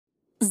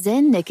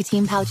Zyn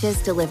nicotine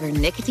pouches deliver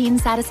nicotine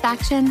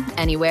satisfaction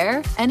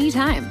anywhere,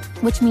 anytime,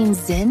 which means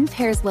Zyn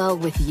pairs well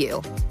with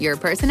you, your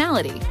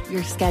personality,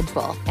 your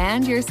schedule,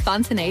 and your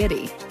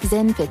spontaneity.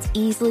 Zyn fits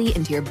easily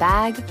into your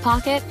bag,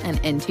 pocket, and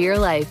into your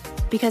life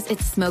because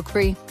it's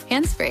smoke-free,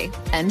 hands-free,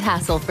 and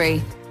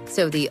hassle-free.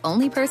 So the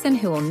only person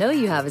who will know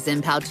you have a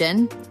Zyn pouch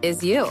in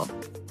is you.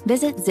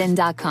 Visit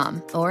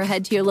Zyn.com or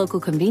head to your local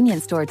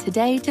convenience store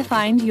today to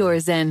find your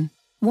Zyn.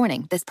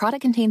 Warning, this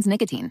product contains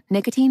nicotine.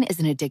 Nicotine is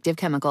an addictive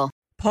chemical.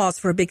 Pause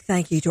for a big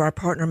thank you to our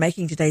partner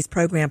making today's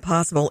program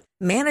possible.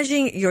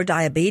 Managing your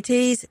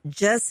diabetes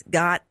just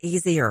got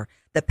easier.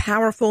 The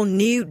powerful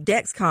new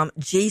Dexcom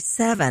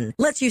G7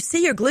 lets you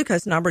see your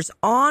glucose numbers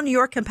on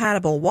your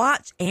compatible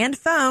watch and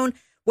phone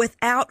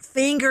without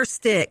finger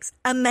sticks.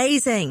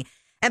 Amazing.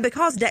 And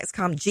because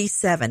Dexcom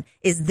G7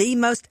 is the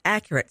most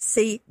accurate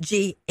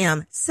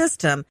CGM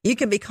system, you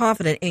can be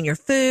confident in your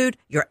food,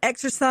 your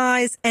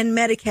exercise, and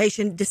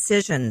medication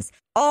decisions.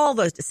 All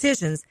those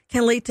decisions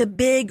can lead to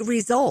big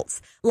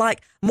results,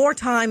 like more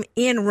time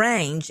in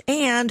range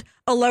and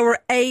a lower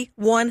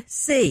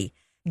A1C.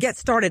 Get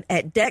started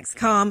at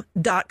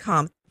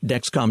Dexcom.com.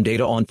 Dexcom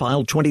data on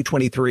file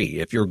 2023.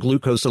 If your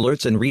glucose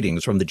alerts and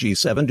readings from the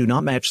G7 do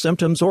not match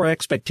symptoms or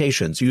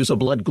expectations, use a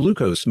blood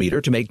glucose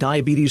meter to make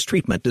diabetes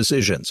treatment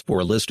decisions. For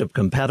a list of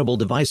compatible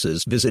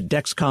devices, visit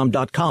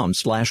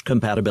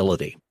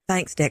Dexcom.com/compatibility.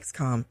 Thanks,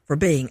 Dexcom, for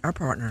being our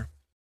partner.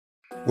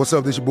 What's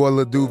up? This your boy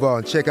Lil Duval,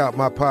 and check out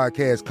my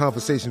podcast,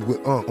 Conversations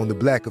with Unc, on the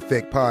Black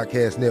Effect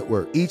Podcast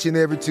Network. Each and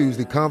every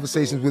Tuesday,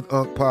 Conversations with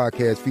Unc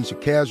podcast feature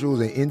casuals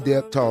and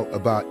in-depth talk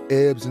about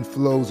ebbs and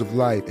flows of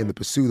life and the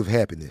pursuit of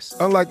happiness.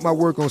 Unlike my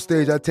work on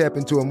stage, I tap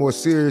into a more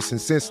serious and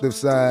sensitive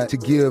side to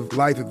give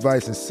life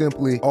advice and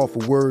simply offer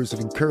words of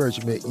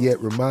encouragement, yet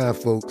remind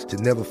folks to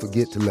never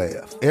forget to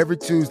laugh. Every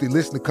Tuesday,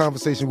 listen to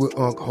Conversations with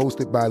Unc,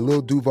 hosted by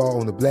Lil Duval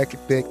on the Black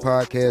Effect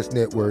Podcast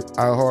Network,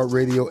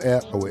 iHeartRadio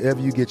app, or wherever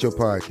you get your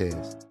podcasts.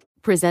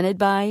 Presented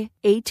by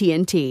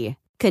AT&T.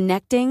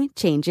 Connecting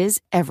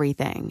changes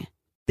everything.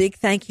 Big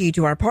thank you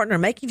to our partner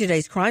making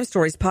today's crime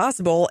stories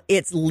possible.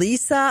 It's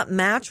Leesa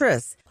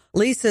Mattress.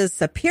 Leesa's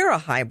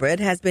Sapira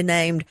Hybrid has been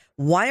named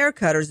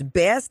Wirecutter's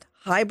best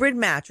hybrid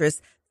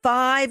mattress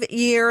 5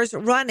 years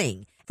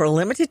running. For a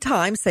limited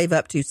time, save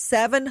up to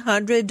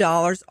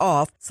 $700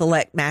 off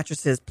select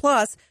mattresses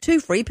plus 2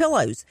 free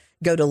pillows.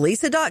 Go to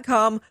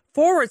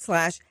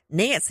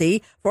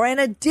Leesa.com/Nancy for an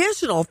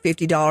additional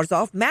 $50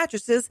 off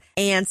mattresses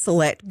and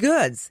select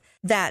goods.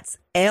 That's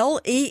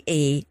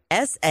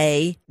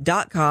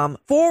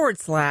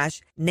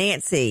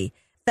LEESA.com/Nancy.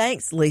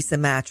 Thanks, Leesa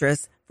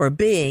Mattress, for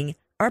being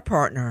our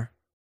partner.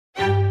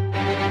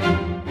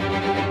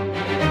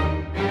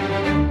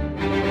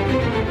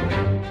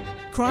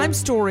 Crime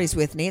Stories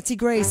with Nancy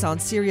Grace on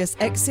Sirius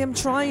XM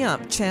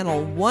Triumph,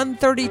 Channel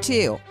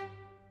 132.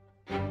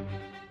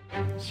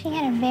 She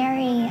had a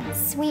very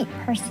sweet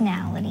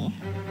personality,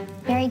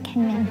 very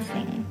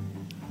convincing.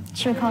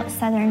 She would call it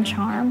Southern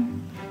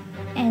charm,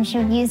 and she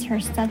would use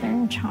her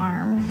Southern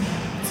charm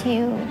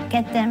to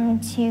get them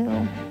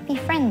to be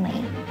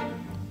friendly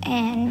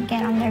and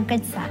get on their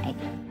good side.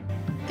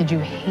 Did you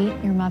hate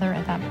your mother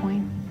at that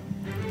point?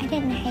 I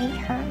didn't hate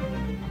her.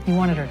 You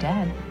wanted her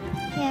dead.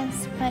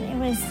 Yes, but it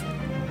was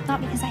not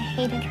because I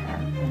hated her.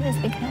 It was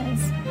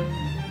because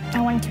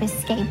I wanted to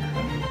escape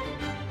her.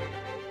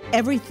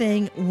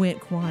 Everything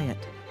went quiet.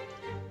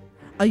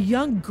 A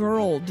young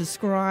girl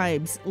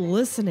describes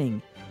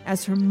listening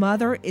as her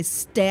mother is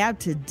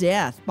stabbed to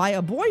death by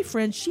a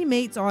boyfriend she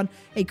meets on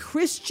a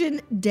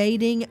Christian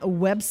dating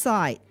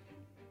website.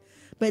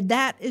 But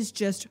that is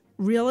just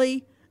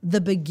really the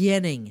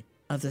beginning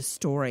of the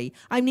story.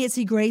 I'm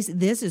Nancy Grace.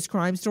 This is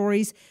Crime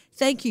Stories.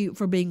 Thank you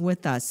for being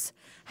with us.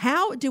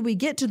 How did we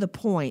get to the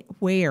point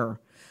where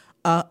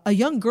a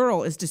young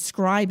girl is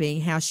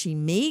describing how she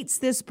meets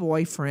this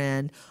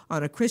boyfriend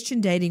on a Christian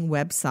dating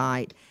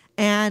website,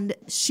 and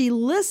she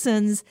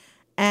listens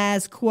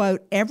as,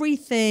 quote,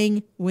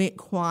 everything went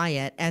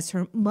quiet as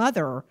her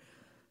mother,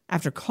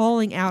 after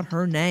calling out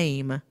her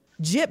name,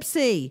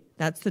 Gypsy,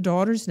 that's the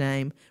daughter's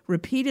name,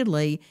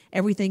 repeatedly,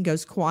 everything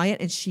goes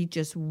quiet, and she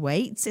just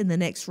waits in the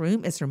next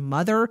room as her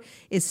mother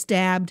is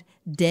stabbed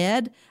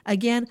dead.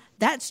 Again,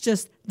 that's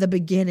just the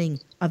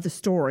beginning of the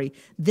story.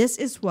 This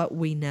is what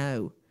we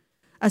know.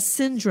 A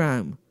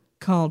syndrome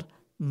called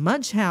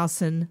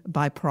Munchausen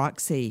by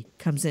proxy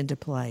comes into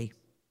play.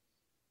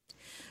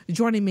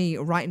 Joining me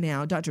right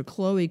now, Dr.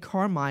 Chloe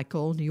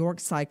Carmichael, New York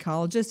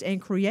psychologist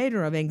and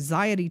creator of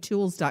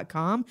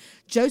AnxietyTools.com,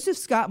 Joseph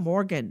Scott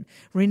Morgan,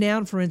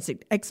 renowned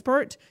forensic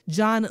expert,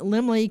 John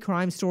Limley,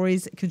 Crime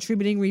Stories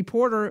contributing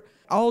reporter,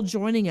 all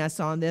joining us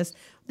on this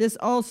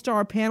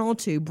all-star panel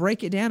to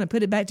break it down and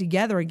put it back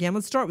together again.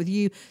 Let's start with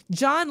you,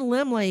 John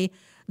Limley.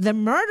 The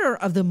murder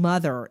of the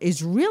mother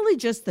is really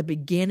just the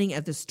beginning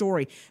of the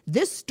story.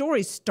 This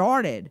story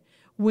started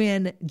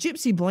when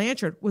Gypsy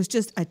Blanchard was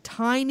just a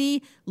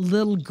tiny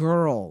little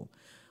girl.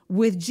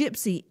 with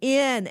Gypsy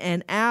in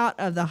and out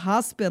of the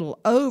hospital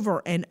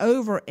over and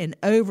over and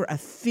over, a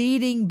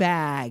feeding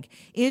bag,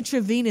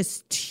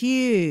 intravenous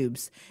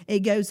tubes.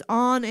 It goes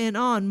on and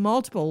on,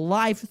 multiple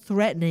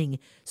life-threatening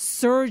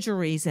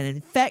surgeries and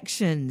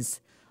infections.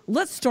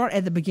 Let's start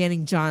at the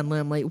beginning, John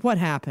Lemley. What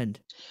happened?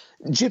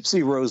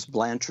 Gypsy Rose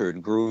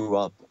Blanchard grew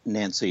up,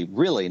 Nancy,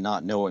 really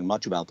not knowing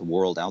much about the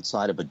world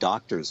outside of a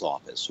doctor's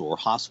office or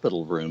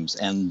hospital rooms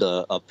and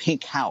a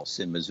pink house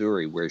in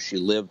Missouri where she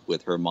lived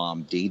with her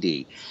mom, Dee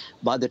Dee.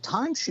 By the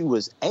time she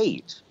was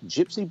 8,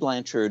 Gypsy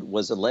Blanchard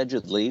was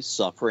allegedly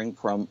suffering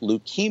from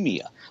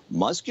leukemia,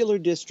 muscular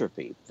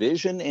dystrophy,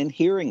 vision and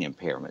hearing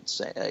impairments,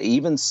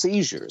 even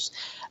seizures.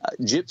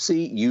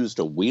 Gypsy used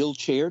a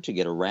wheelchair to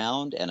get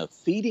around and a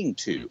feeding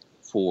tube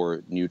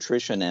for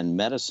nutrition and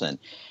medicine.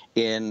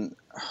 In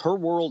her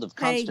world of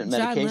constant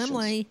medications. John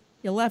Lemley,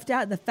 you left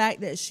out the fact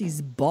that she's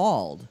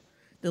bald.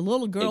 The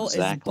little girl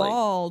is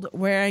bald,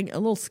 wearing a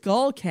little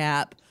skull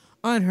cap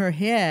on her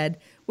head,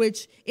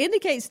 which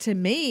indicates to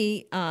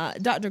me,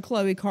 Dr.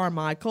 Chloe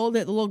Carmichael,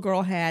 that the little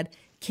girl had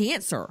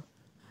cancer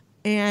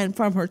and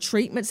from her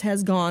treatments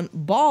has gone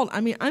bald.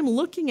 I mean, I'm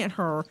looking at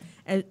her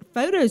at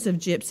photos of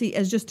Gypsy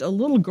as just a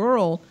little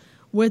girl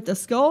with the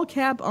skull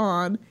cap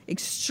on,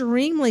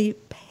 extremely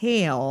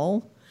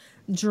pale,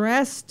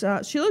 dressed,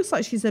 she looks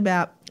like she's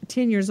about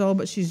 10 years old,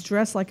 but she's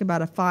dressed like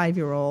about a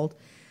 5-year-old.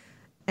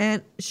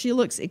 And she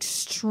looks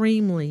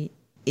extremely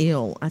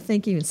ill. I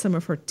think even some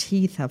of her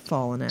teeth have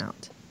fallen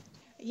out.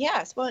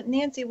 Yes. Well,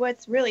 Nancy,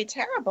 what's really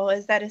terrible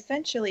is that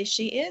essentially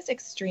she is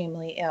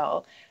extremely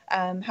ill.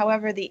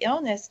 However, the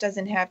illness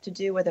doesn't have to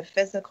do with a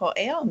physical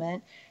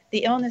ailment.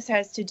 The illness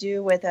has to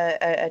do with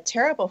a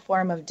terrible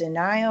form of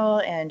denial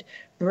and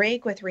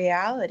break with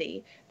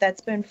reality that's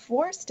been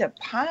forced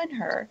upon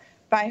her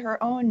by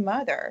her own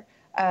mother,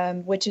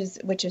 which is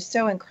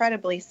so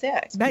incredibly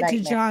sick. Back to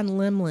John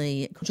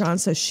Lemley. John,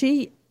 so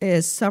she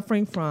is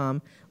suffering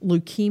from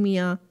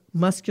leukemia,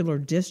 muscular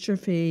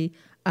dystrophy,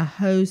 a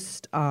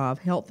host of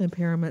health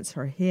impairments.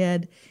 Her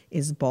head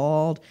is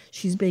bald.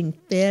 She's being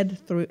fed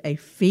through a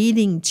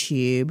feeding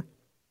tube.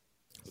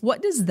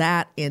 What does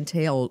that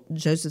entail,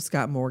 Joseph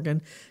Scott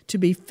Morgan, to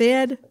be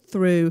fed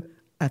through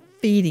a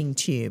feeding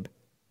tube?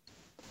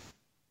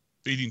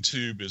 Feeding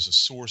tube is a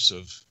source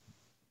of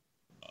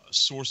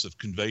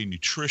conveying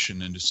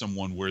nutrition into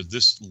someone where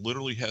this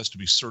literally has to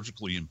be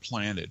surgically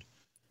implanted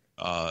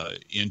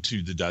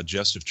into the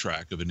digestive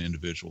tract of an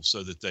individual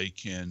so that they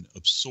can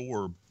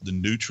absorb the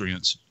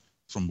nutrients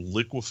from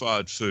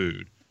liquefied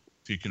food.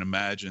 If you can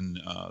imagine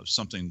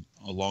something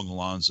along the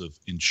lines of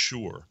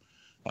Ensure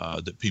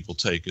that people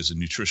take as a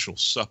nutritional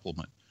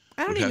supplement.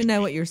 I don't even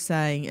know what you're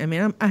saying. I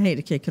mean, I hate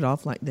to kick it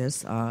off like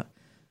this,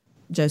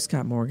 Joe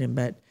Scott Morgan,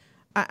 but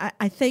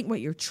I think what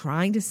you're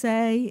trying to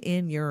say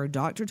in your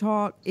doctor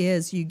talk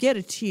is you get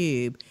a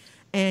tube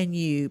and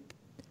you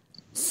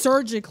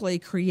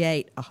surgically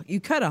you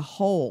cut a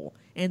hole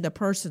in the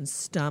person's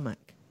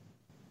stomach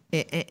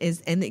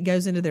and it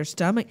goes into their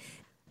stomach.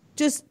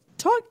 Just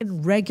talk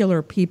in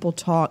regular people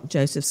talk,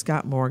 Joseph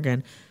Scott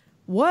Morgan.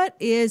 What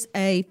is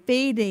a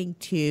feeding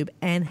tube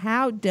and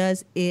how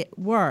does it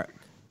work?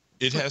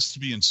 It has to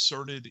be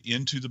inserted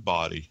into the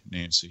body,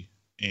 Nancy,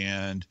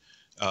 and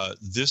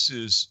this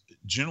is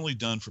generally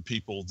done for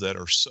people that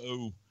are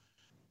so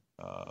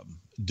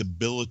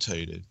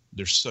debilitated,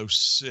 they're so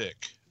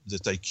sick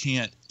that they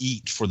can't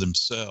eat for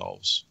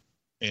themselves.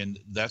 And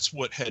that's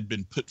what had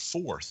been put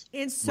forth.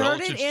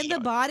 Inserted in the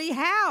body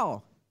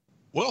how?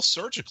 Well,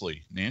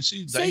 surgically,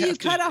 Nancy. So you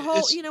cut a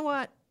hole, you know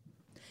what?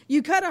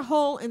 You cut a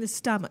hole in the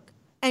stomach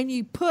and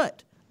you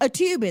put a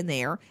tube in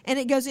there and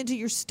it goes into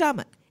your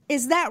stomach.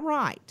 Is that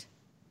right?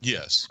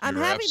 Yes. I'm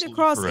having to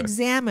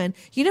cross-examine.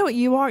 You know what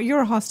you are?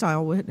 You're a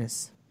hostile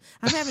witness.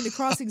 I'm having to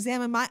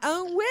cross-examine my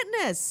own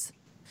witness.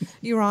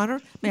 Your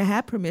Honor, may I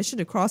have permission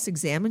to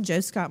cross-examine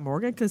Joe Scott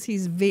Morgan? Because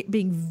he's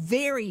being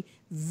very,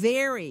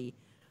 very,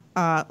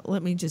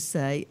 let me just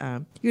say,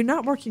 you're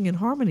not working in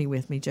harmony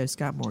with me, Joe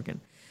Scott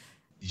Morgan.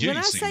 When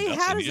I say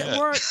how does it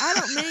work, I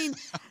don't mean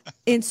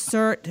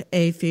insert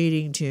a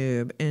feeding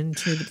tube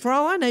into for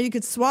all I know, you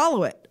could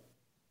swallow it.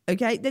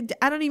 Okay?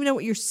 I don't even know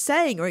what you're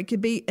saying, or it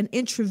could be an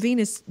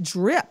intravenous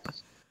drip.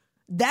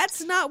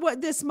 That's not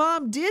what this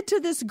mom did to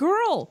this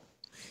girl.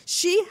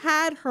 She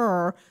had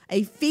her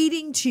a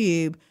feeding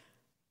tube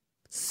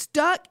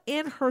stuck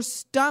in her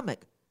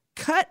stomach,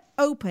 cut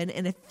open,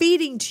 and a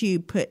feeding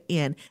tube put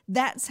in.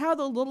 That's how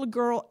the little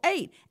girl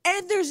ate.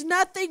 And there's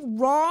nothing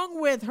wrong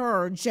with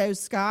her, Joe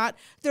Scott.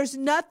 There's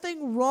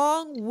nothing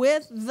wrong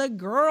with the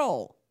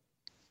girl.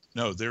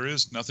 No, there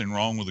is nothing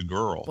wrong with the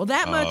girl. Well,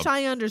 that much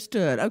I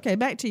understood. Okay,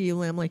 back to you,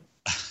 Lemley.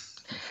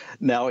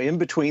 Now, in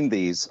between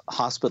these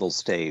hospital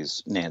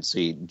stays,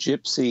 Nancy,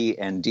 Gypsy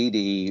and Dee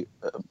Dee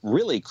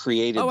really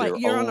created their own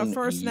you're on a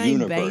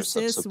first-name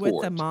basis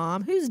with the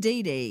mom. Who's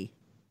Dee Dee?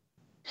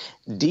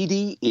 Dee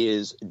Dee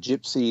is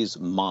Gypsy's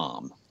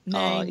mom.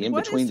 Name.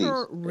 What is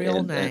her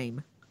real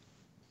name?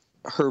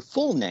 Her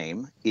full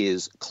name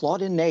is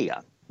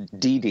Claudinea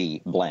Dee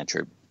Dee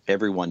Blanchard.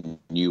 Everyone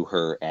knew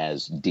her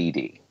as Dee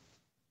Dee.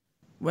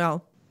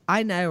 Well,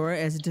 I know her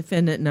as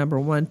defendant number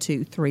 1,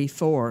 2, 3,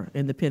 4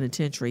 in the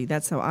penitentiary.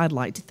 That's how I'd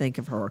like to think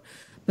of her.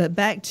 But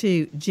back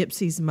to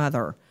Gypsy's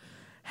mother.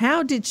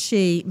 How did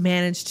she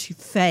manage to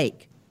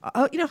fake?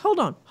 Hold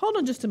on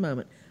just a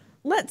moment.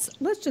 Let's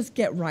just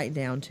get right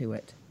down to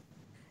it.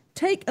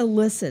 Take a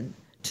listen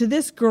to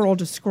this girl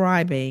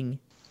describing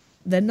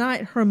the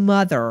night her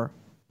mother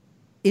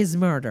is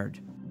murdered.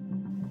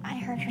 I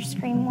heard her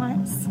scream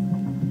once,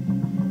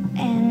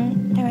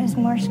 and there was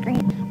more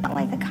scream, not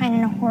like the kind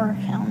in a horror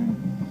film,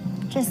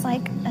 just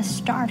like a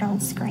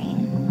startled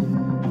scream.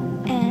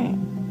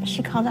 And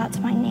she called out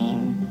to my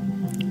name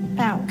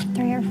about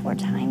 3 or 4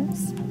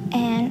 times.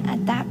 And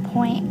at that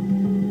point,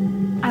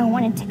 I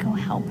wanted to go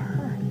help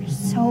her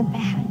so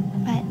bad,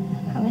 but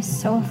I was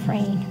so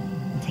afraid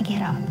to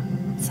get up.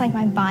 It's like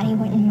my body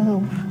wouldn't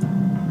move,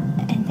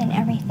 and then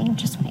everything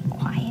just went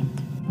quiet.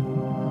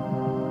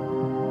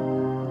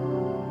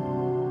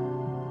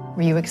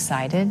 Were you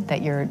excited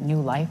that your new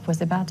life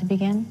was about to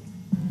begin?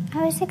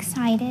 I was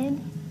excited,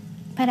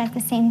 but at the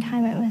same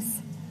time, it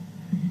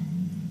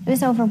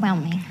was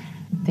overwhelming.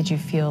 Did you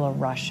feel a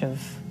rush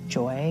of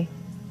joy?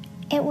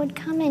 It would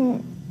come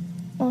in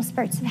little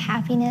spurts of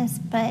happiness,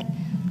 but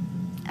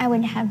I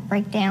would have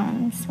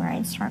breakdowns where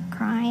I'd start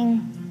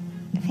crying,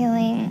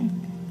 feeling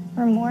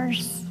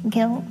remorse,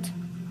 guilt,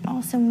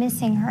 also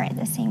missing her at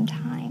the same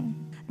time.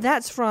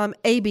 That's from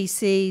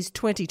ABC's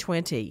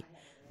 2020.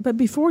 But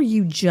before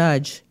you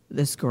judge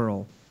this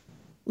girl,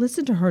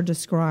 listen to her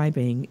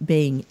describing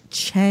being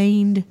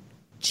chained,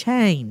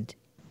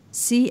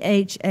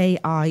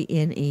 C-H-A-I-N-E-D,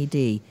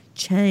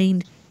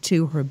 chained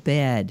to her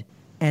bed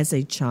as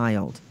a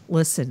child.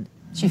 Listen.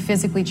 She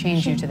physically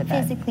chained you to the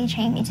bed? She physically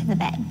chained me to the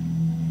bed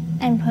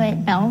and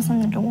put bells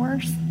on the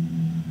doors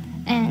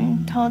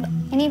and told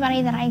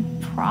anybody that I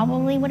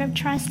probably would have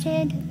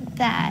trusted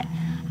that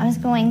I was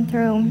going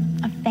through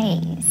a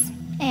phase,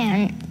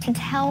 and to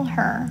tell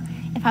her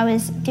if I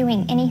was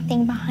doing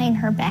anything behind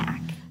her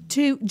back.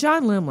 To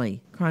John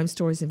Limley, Crime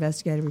Stories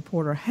investigative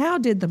reporter, how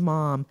did the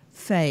mom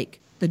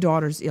fake the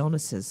daughter's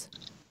illnesses?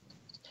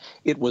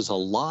 It was a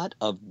lot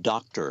of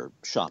doctor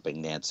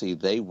shopping, Nancy.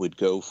 They would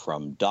go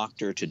from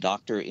doctor to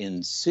doctor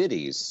in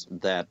cities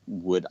that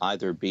would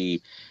either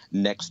be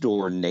next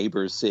door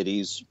neighbor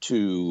cities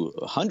to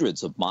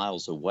hundreds of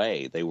miles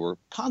away. They were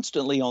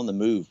constantly on the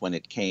move when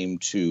it came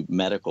to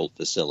medical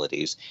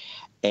facilities.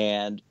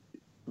 And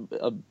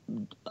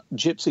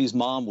Gypsy's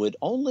mom would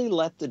only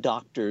let the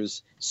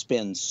doctors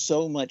spend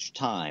so much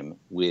time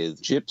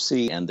with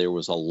Gypsy, and there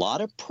was a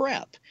lot of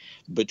prep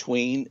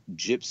between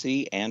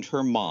Gypsy and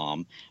her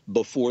mom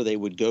before they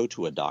would go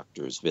to a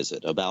doctor's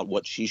visit about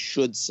what she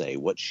should say,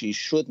 what she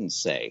shouldn't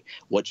say,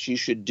 what she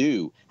should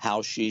do,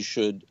 how she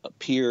should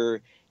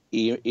appear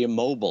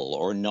immobile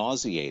or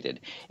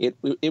nauseated.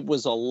 It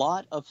was a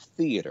lot of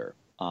theater,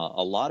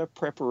 a lot of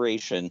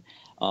preparation,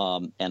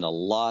 and a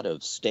lot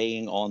of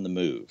staying on the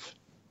move.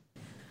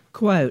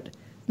 Quote,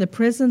 the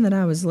prison that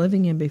I was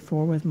living in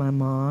before with my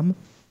mom,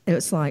 it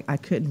was like I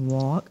couldn't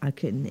walk, I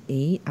couldn't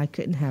eat, I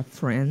couldn't have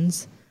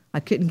friends, I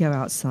couldn't go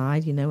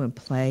outside, and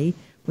play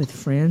with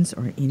friends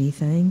or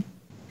anything.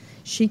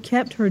 She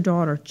kept her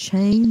daughter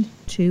chained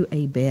to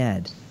a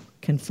bed,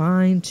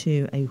 confined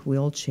to a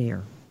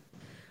wheelchair,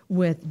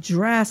 with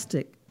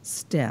drastic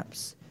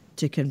steps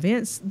to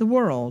convince the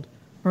world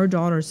her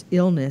daughter's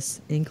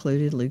illness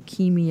included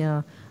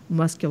leukemia,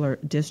 muscular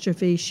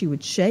dystrophy. She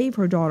would shave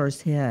her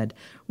daughter's head,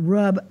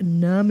 rub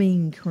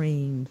numbing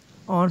cream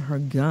on her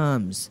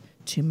gums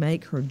to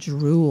make her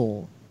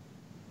drool.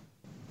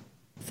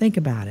 Think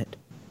about it.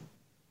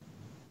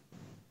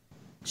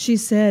 She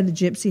said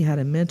Gypsy had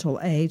a mental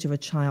age of a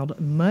child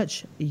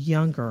much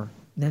younger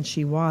than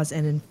she was.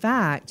 And in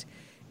fact,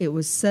 it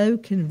was so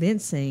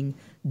convincing,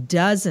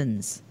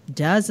 dozens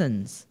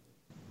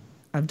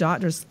of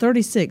doctors,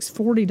 36,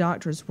 40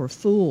 doctors were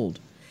fooled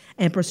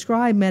and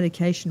prescribed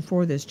medication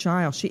for this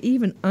child. She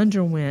even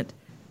underwent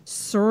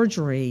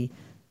surgery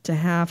to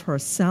have her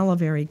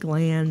salivary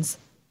glands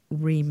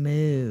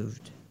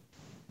removed.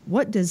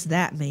 What does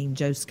that mean,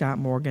 Joe Scott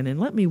Morgan? And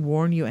let me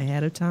warn you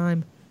ahead of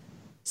time,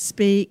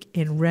 speak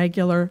in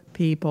regular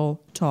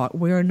people talk.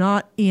 We are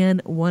not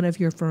in one of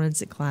your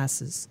forensic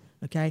classes,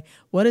 okay?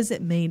 What does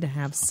it mean to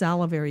have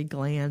salivary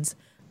glands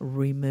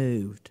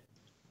removed?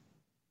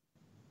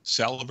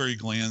 Salivary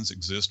glands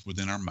exist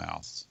within our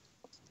mouths,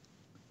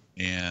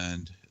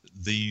 and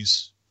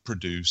these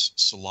produce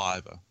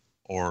saliva,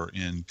 or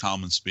in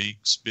common speak,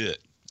 spit.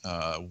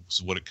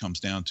 Is what it comes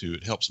down to.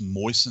 It helps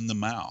moisten the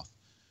mouth,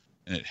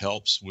 and it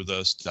helps with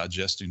us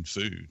digesting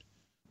food.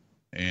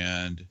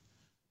 And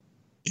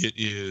it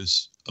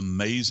is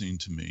amazing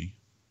to me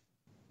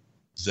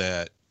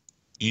that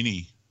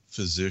any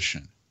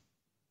physician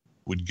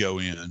would go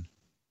in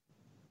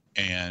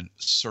and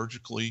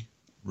surgically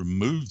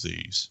remove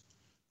these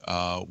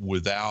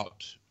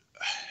without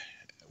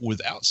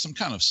some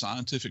kind of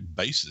scientific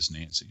basis,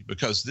 Nancy,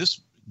 because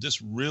this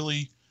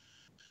really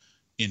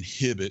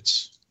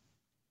inhibits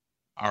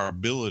our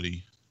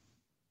ability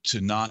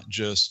to not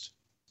just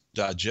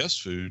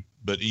digest food,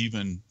 but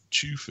even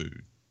chew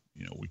food.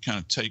 we kind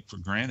of take for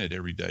granted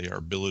every day our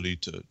ability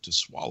to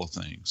swallow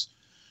things.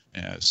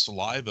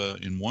 Saliva,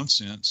 in one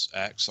sense,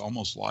 acts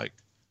almost like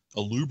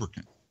a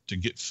lubricant to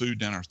get food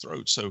down our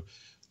throat. So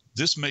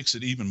this makes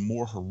it even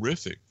more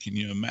horrific. Can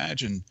you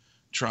imagine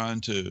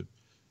trying to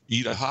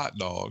eat a hot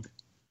dog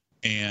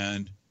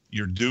and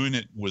you're doing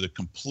it with a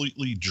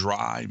completely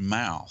dry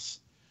mouth?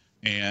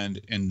 And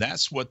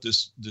that's what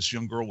this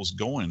young girl was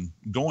going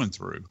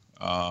through.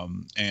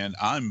 And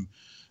I'm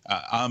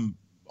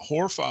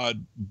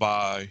horrified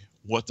by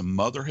what the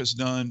mother has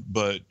done,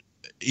 but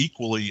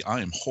equally,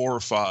 I am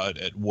horrified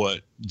at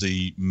what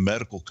the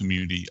medical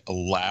community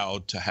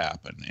allowed to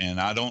happen. And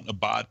I don't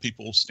abide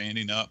people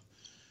standing up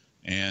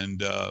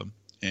and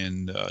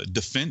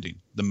defending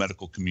the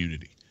medical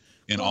community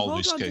in all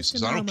these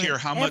cases. I don't care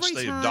how much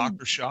they have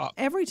doctor shop.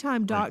 Every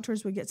time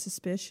doctors would get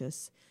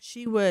suspicious,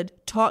 she would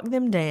talk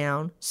them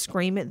down,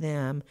 scream at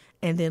them,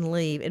 and then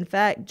leave. In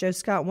fact, Joe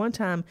Scott, one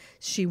time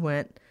she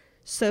went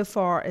so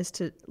far as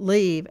to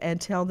leave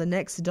and tell the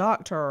next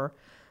doctor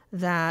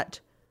that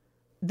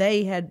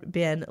they had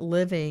been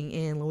living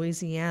in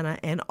Louisiana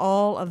and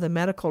all of the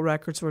medical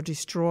records were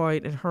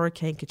destroyed in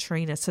Hurricane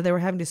Katrina, so they were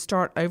having to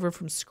start over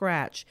from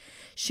scratch.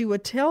 She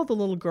would tell the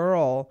little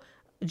girl,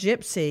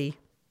 Gypsy,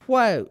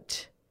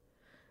 quote,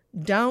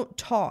 "Don't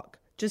talk.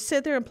 Just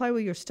sit there and play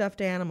with your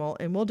stuffed animal,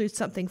 and we'll do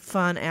something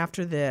fun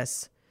after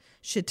this,"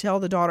 she'd tell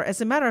the daughter.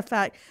 As a matter of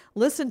fact,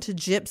 listen to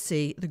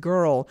Gypsy, the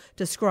girl,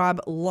 describe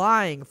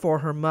lying for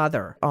her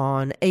mother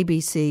on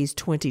ABC's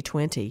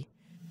 2020.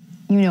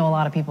 A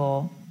lot of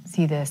people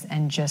see this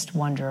and just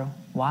wonder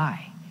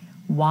why.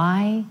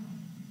 Why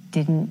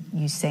didn't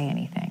you say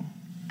anything?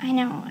 I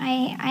know.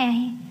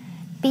 I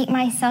beat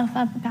myself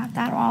up about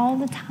that all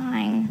the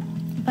time,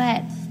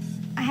 but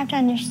I have to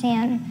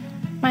understand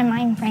my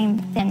mind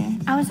frame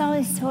then. I was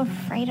always so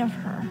afraid of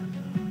her,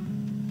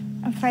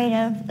 afraid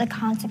of the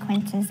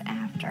consequences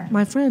after.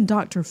 My friend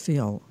Dr.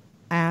 Phil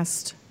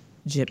asked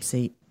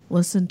Gypsy,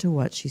 listen to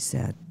what she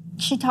said.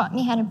 She taught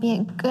me how to be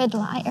a good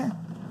liar,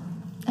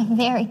 a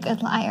very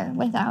good liar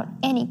without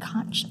any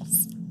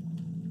conscience.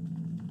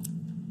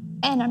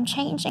 And I'm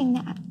changing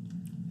that.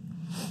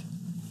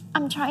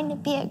 I'm trying to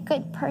be a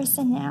good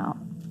person now,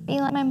 be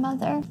like my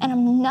mother, and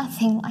I'm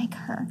nothing like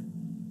her.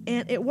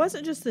 And it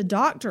wasn't just the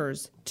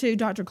doctors, too.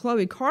 Dr.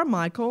 Chloe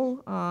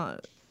Carmichael,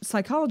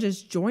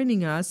 psychologist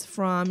joining us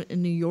from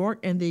New York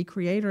and the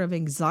creator of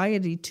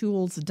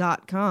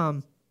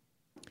AnxietyTools.com.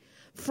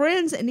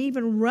 Friends and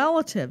even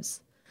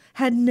relatives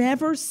had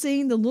never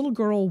seen the little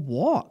girl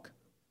walk.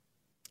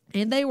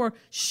 And they were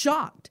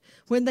shocked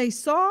when they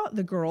saw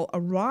the girl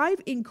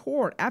arrive in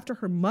court after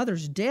her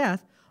mother's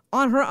death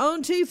on her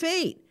own 2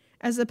 feet,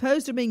 as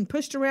opposed to being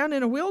pushed around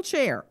in a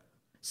wheelchair.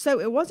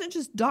 So it wasn't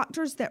just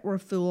doctors that were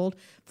fooled.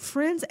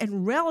 Friends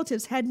and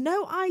relatives had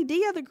no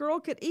idea the girl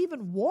could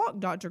even walk,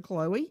 Dr.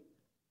 Chloe.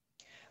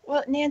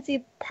 Well,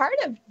 Nancy, part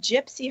of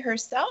Gypsy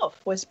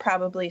herself was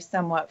probably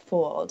somewhat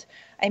fooled.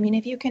 I mean,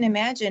 if you can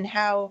imagine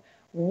how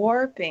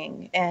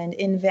warping and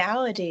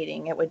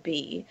invalidating it would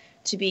be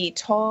to be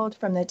told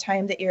from the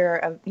time that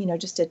you're,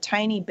 just a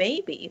tiny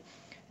baby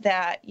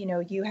that,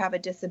 you have a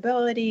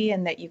disability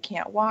and that you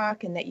can't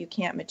walk and that you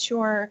can't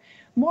mature.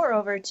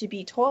 Moreover, to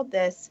be told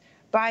this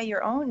by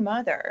your own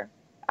mother,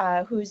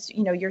 who's,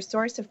 your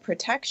source of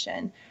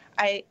protection,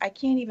 I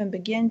can't even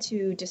begin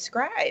to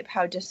describe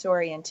how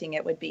disorienting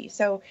it would be.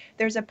 So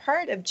there's a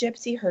part of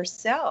Gypsy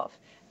herself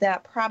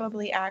that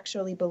probably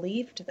actually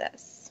believed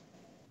this.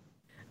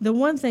 The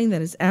one thing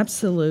that is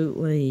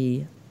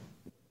absolutely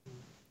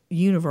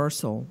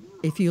universal,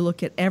 if you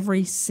look at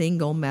every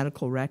single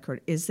medical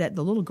record, is that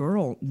the little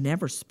girl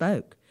never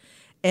spoke.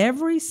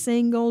 Every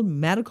single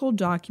medical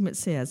document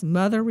says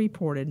mother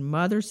reported,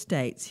 mother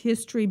states,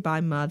 history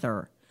by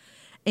mother.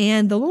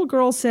 And the little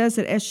girl says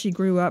that as she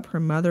grew up,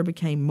 her mother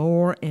became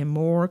more and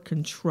more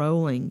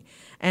controlling.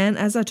 And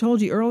as I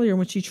told you earlier,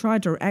 when she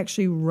tried to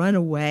actually run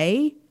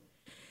away,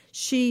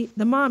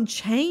 the mom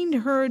chained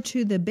her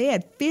to the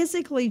bed,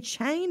 physically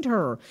chained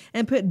her,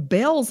 and put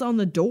bells on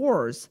the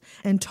doors,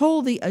 and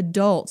told the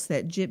adults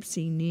that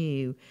Gypsy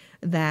knew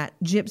that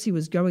Gypsy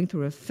was going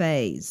through a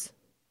phase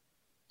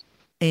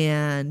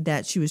and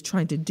that she was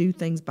trying to do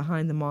things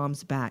behind the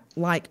mom's back,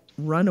 like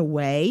run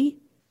away.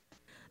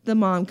 The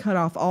mom cut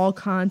off all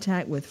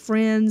contact with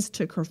friends,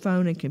 took her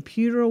phone and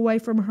computer away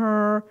from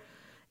her,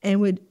 and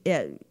would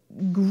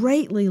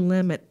greatly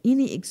limit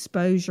any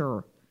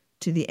exposure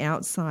to the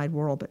outside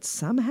world. But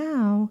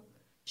somehow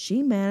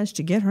she managed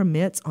to get her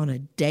mitts on a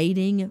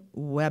dating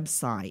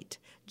website.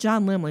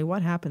 John Limley,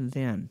 what happened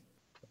then?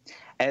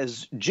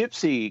 As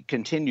Gypsy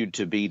continued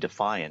to be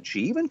defiant,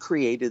 she even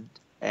created,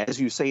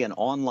 as you say, an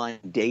online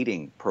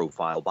dating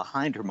profile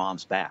behind her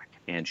mom's back.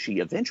 And she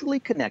eventually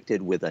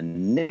connected with a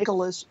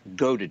Nicholas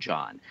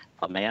Godejohn,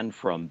 a man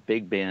from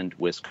Big Bend,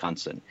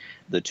 Wisconsin.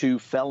 The two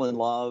fell in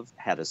love,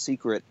 had a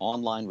secret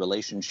online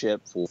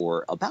relationship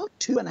for about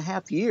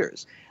 2.5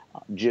 years,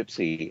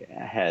 Gypsy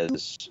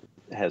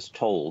has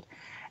told.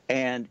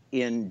 And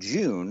in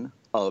June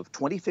of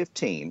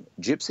 2015,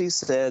 Gypsy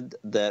said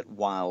that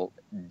while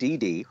Dee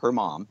Dee, her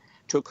mom,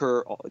 took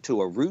her to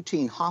a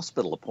routine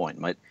hospital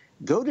appointment.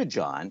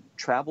 Godejohn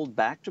traveled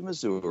back to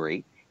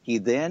Missouri. He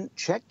then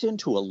checked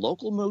into a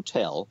local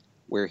motel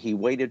where he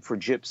waited for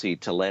Gypsy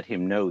to let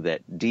him know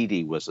that Dee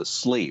Dee was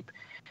asleep.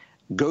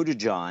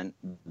 Godejohn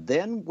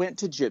then went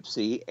to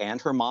Gypsy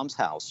and her mom's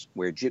house,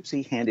 where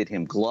Gypsy handed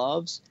him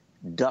gloves,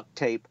 duct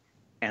tape,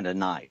 and a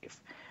knife.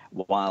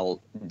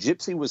 While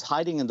Gypsy was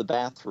hiding in the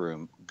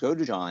bathroom,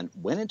 Godejohn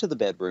went into the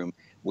bedroom,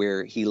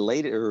 where he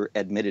later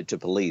admitted to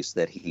police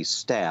that he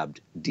stabbed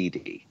Dee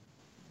Dee.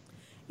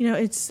 You know,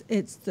 it's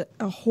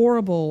a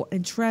horrible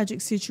and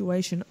tragic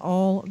situation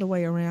all the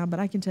way around, but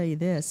I can tell you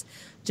this,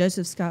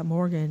 Joseph Scott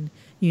Morgan,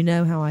 you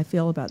know how I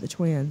feel about the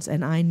twins,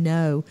 and I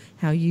know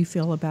how you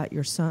feel about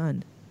your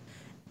son.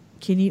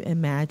 Can you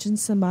imagine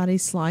somebody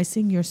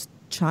slicing your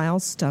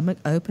child's stomach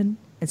open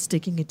and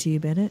sticking a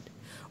tube in it,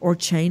 or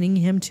chaining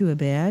him to a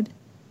bed?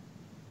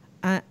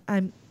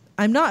 I'm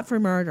not for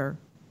murder,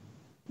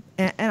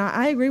 and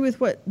I agree with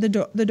what the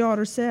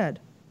daughter said.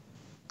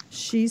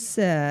 She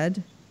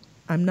said,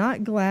 "I'm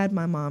not glad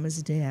my mom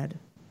is dead,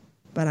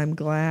 but I'm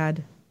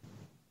glad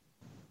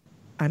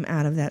I'm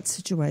out of that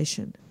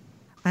situation."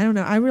 I don't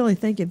know. I really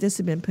think if this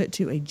had been put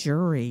to a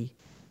jury,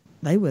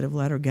 they would have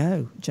let her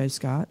go, Joe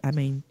Scott. I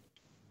mean,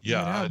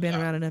 yeah, I've been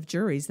around enough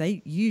juries.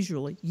 They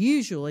usually,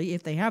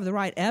 if they have the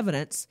right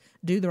evidence,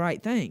 do the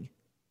right thing.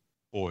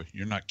 Boy,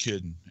 you're not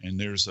kidding. And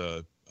there's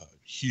a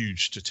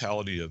huge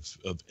totality of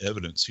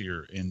evidence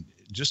here. And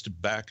just to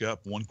back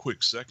up one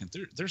quick second,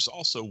 there's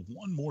also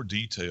one more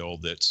detail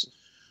that's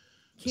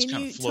Can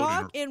you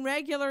talk in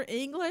regular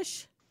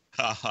English?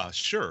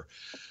 Sure.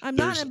 I'm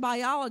not in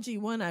biology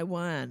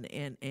 101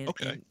 in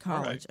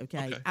college, right.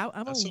 okay?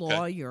 I'm a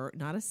lawyer,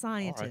 not a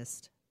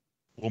scientist.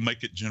 Right. We'll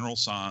make it general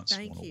science.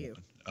 Thank you.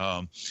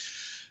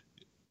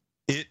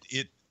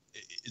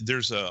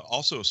 There's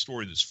also a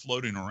story that's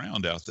floating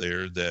around out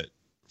there that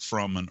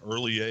from an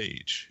early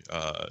age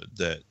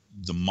that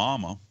the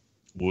mama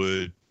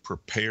would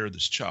prepare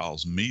this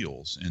child's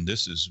meals, and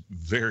this is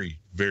very,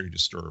 very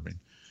disturbing.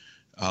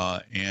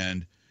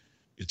 And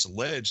it's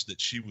alleged that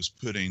she was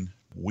putting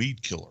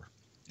weed killer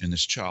in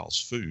this child's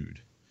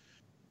food.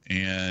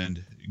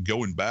 And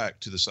going back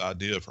to this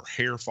idea of her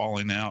hair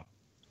falling out,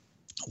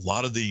 a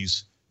lot of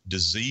these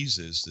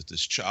diseases that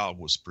this child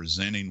was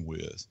presenting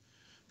with,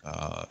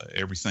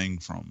 everything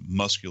from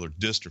muscular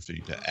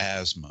dystrophy to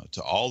asthma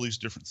to all these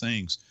different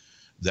things,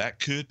 that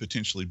could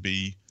potentially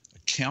be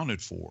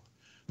accounted for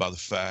by the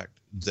fact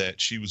that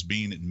she was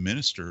being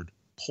administered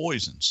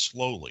poison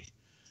slowly.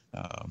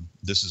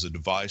 This is a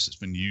device that's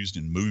been used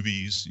in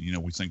movies. You know,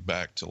 we think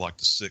back to like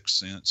The Sixth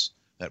Sense,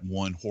 that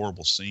one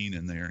horrible scene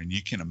in there, and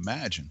you can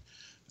imagine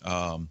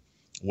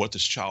what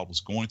this child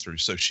was going through.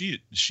 So she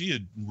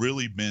had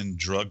really been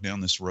drugged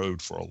down this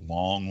road for a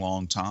long,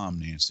 long time,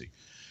 Nancy.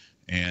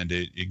 And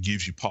it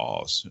gives you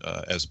pause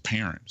as a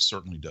parent, it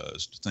certainly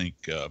does, to think,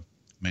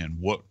 man,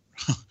 what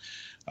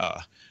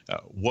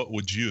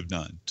would you have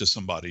done to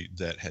somebody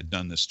that had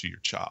done this to your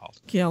child?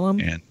 Kill them.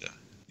 And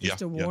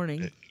just a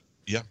warning.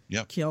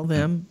 Yeah. Kill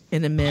them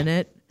in a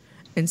minute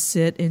and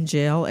sit in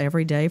jail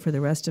every day for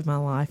the rest of my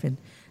life. And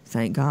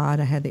thank God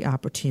I had the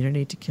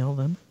opportunity to kill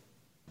them.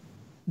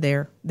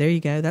 There you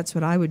go. That's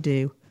what I would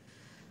do.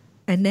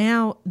 And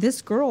now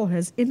this girl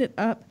has ended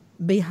up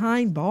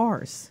behind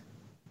bars.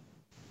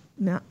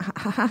 Now,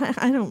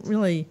 I don't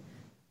really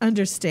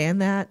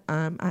understand that.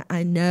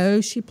 I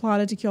know she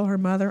plotted to kill her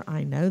mother.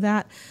 I know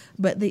that.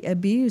 But the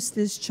abuse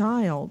this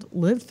child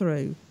lived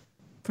through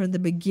from the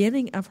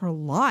beginning of her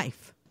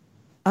life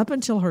up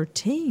until her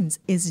teens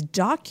is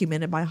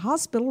documented by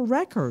hospital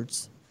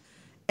records.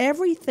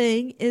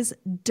 Everything is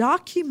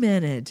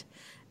documented.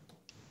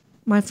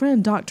 My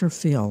friend Dr.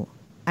 Phil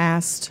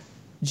asked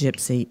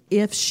Gypsy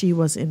if she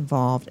was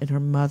involved in her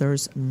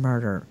mother's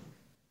murder.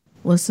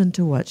 Listen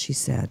to what she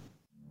said.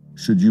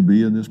 Should you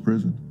be in this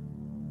prison?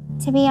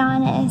 To be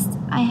honest,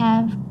 I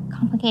have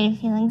complicated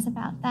feelings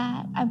about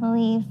that. I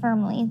believe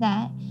firmly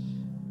that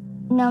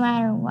no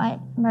matter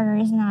what, murder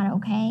is not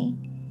okay.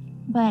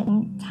 But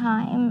in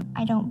time,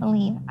 I don't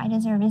believe I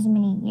deserve as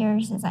many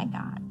years as I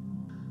got.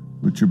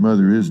 But your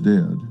mother is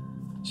dead.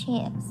 She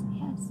is,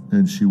 yes.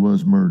 And she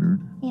was murdered.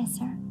 Yes,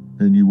 sir.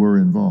 And you were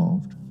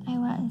involved. I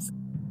was.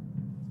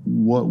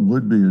 What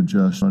would be a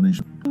just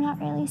punishment? I'm not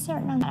really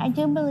certain on that. I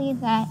do believe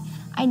that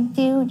I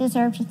do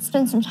deserve to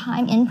spend some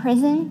time in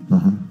prison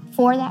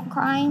for that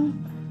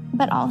crime,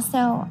 but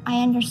also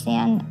I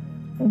understand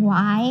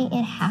why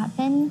it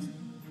happened,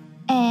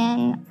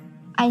 and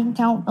I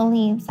don't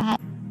believe that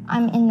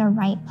I'm in the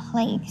right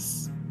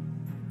place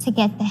to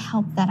get the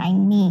help that I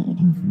need.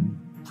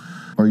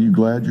 Are you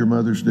glad your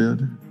mother's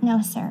dead?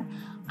 No, sir.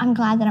 I'm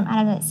glad that I'm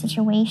out of that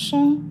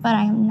situation, but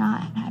I am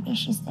not happy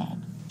she's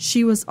dead.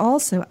 She was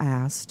also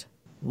asked,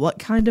 what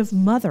kind of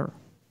mother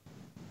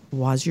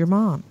was your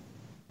mom?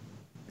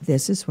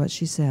 This is what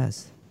she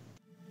says.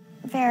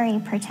 Very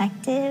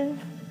protective.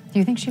 Do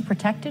you think she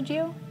protected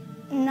you?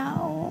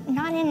 No,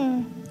 not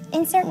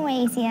in certain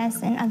ways,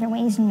 yes, in other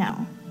ways,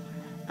 no.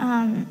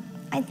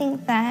 I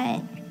think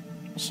that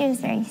she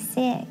was very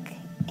sick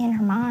in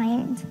her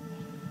mind.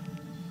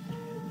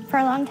 For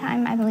a long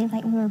time, I believed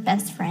like we were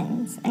best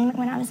friends. And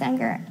when I was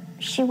younger,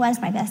 she was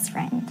my best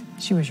friend.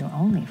 She was your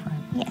only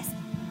friend? Yes,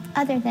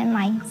 other than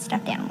my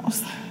stuffed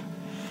animals.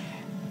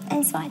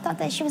 And so I thought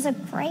that she was a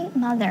great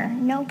mother,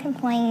 no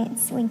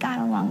complaints. We got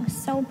along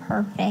so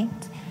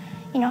perfect.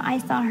 You know, I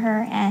saw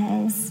her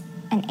as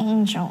an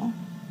angel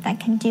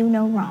that could do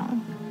no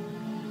wrong.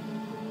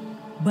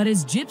 But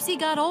as Gypsy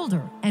got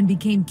older and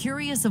became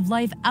curious of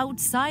life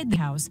outside the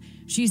house,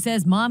 she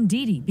says Mom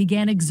Dee Dee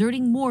began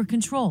exerting more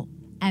control,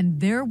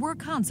 and there were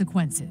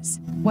consequences.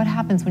 What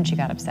happens when she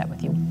got upset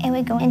with you? It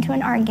would go into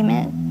an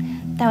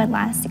argument that would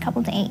last a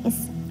couple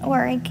days,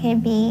 or it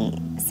could be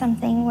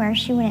something where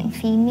she wouldn't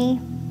feed me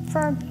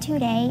for 2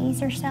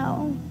 days or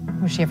so.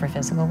 Was she ever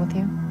physical with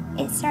you?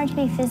 It started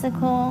to be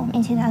physical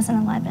in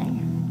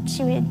 2011.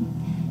 She would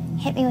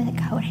hit me with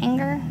a coat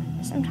hanger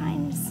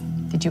sometimes.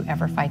 Did you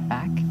ever fight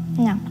back?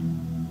 No,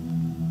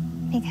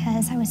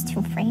 because I was too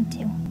afraid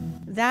to.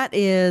 That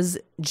is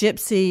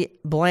Gypsy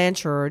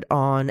Blanchard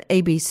on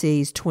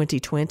ABC's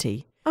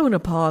 2020. I want to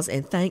pause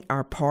and thank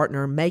our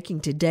partner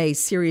making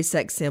today's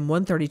SiriusXM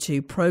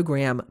 132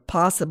 program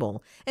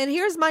possible. And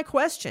here's my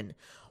question.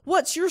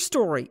 What's your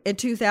story in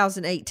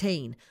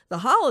 2018? The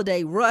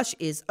holiday rush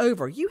is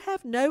over. You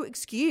have no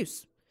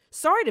excuse.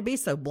 Sorry to be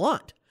so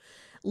blunt.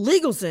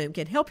 LegalZoom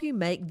can help you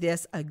make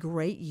this a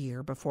great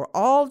year before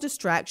all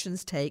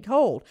distractions take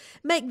hold.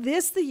 Make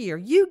this the year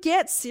you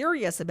get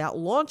serious about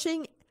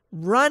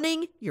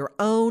running your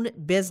own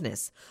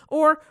business.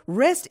 Or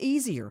rest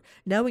easier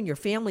knowing your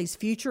family's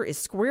future is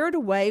squared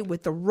away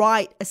with the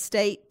right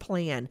estate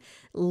plan.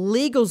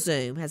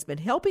 LegalZoom has been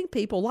helping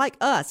people like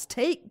us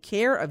take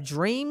care of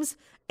dreams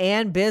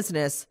and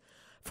business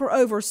for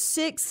over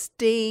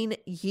 16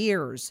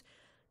 years.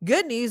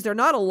 Good news, they're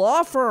not a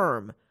law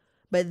firm,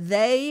 but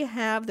they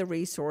have the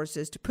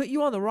resources to put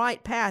you on the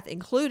right path,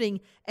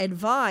 including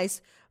advice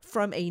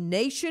from a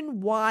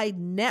nationwide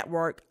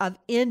network of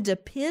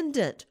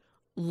independent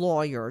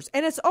lawyers.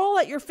 And it's all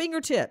at your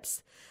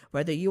fingertips.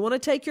 Whether you want to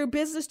take your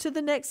business to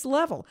the next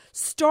level,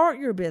 start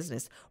your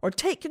business, or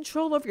take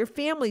control of your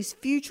family's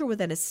future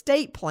with an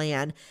estate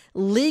plan,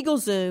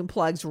 LegalZoom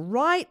plugs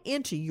right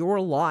into your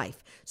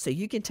life so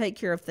you can take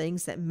care of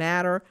things that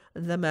matter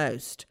the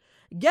most.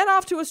 Get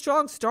off to a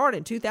strong start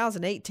in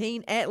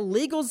 2018 at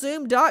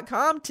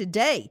LegalZoom.com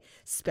today.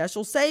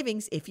 Special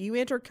savings if you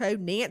enter code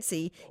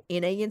Nancy,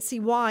 Nancy,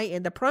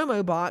 in the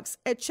promo box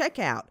at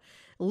checkout.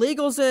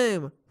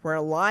 LegalZoom,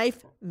 where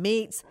life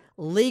meets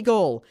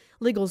legal.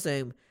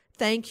 LegalZoom,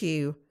 thank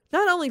you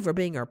not only for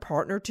being our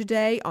partner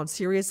today on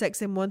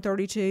SiriusXM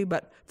 132,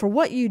 but for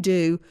what you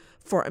do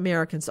for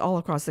Americans all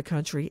across the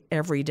country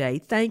every day.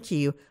 Thank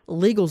you,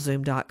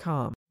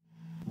 LegalZoom.com.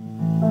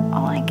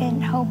 All I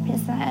can hope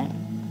is that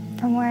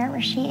from wherever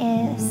she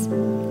is,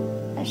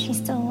 that she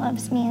still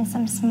loves me in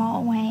some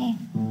small way.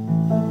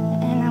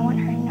 And I want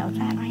her to know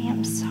that I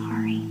am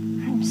sorry.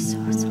 I'm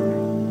so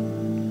sorry.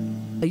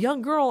 A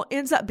young girl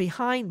ends up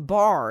behind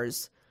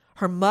bars,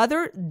 her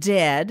mother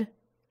dead,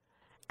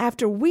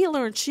 after we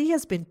learned she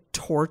has been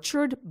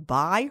tortured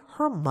by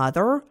her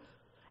mother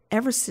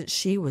ever since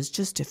she was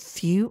just a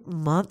few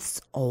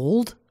months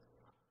old.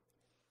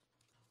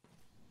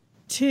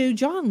 To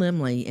John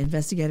Limley,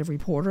 investigative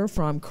reporter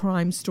from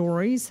Crime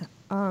Stories.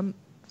 John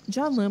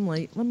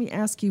Limley, let me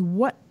ask you,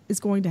 what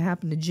is going to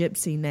happen to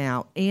Gypsy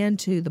now and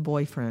to the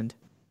boyfriend?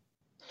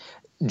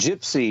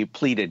 Gypsy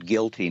pleaded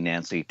guilty,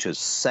 Nancy, to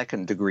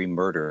second-degree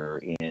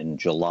murder in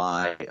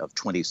July of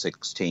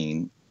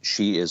 2016.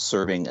 She is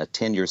serving a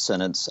 10-year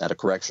sentence at a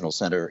correctional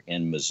center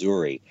in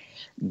Missouri.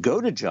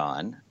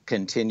 Godejohn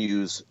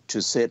continues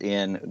to sit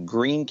in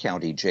Greene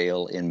County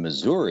Jail in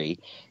Missouri.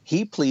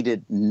 He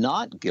pleaded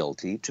not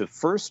guilty to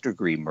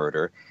first-degree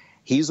murder.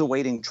 He's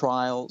awaiting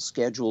trial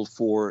scheduled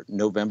for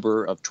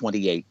November of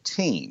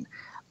 2018.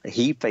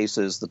 He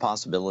faces the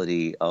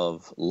possibility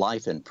of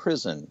life in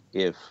prison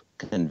if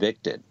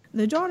convicted.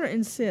 The daughter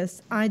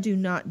insists, I do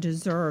not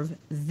deserve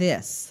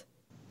this.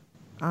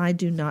 I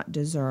do not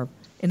deserve,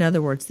 in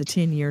other words, the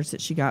 10 years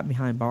that she got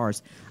behind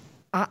bars.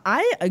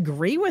 I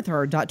agree with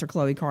her, Dr.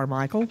 Chloe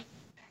Carmichael.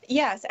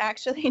 Yes,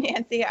 actually,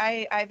 Nancy,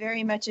 I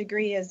very much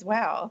agree as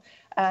well.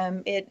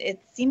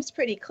 It seems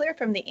pretty clear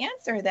from the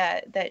answer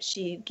that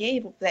she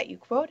gave, that you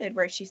quoted,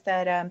 where she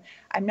said,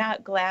 I'm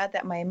not glad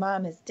that my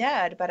mom is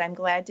dead, but I'm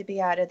glad to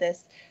be out of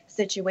this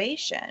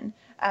situation.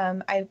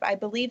 I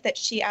believe that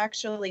she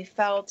actually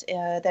felt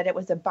that it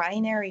was a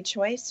binary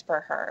choice for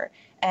her,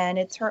 and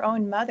it's her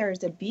own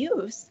mother's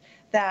abuse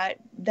that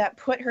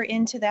put her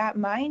into that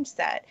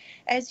mindset.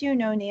 As you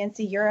know,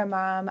 Nancy, you're a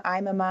mom,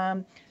 I'm a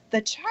mom.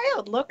 The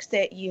child looks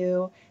at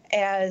you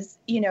as,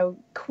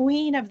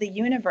 queen of the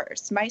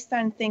universe. My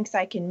son thinks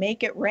I can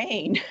make it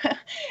rain.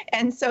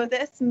 And so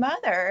this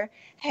mother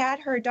had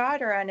her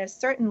daughter on a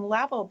certain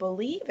level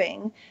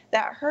believing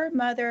that her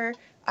mother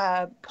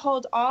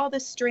pulled all the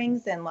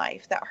strings in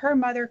life, that her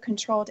mother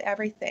controlled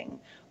everything.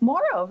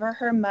 Moreover,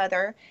 her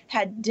mother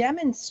had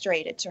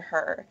demonstrated to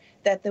her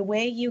that the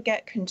way you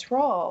get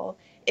control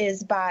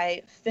is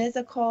by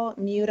physical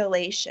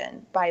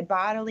mutilation, by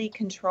bodily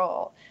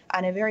control.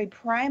 On a very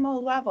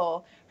primal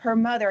level, her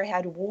mother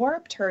had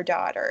warped her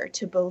daughter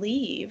to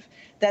believe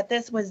that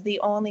this was the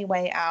only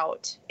way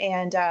out.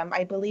 And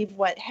I believe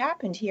what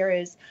happened here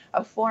is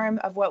a form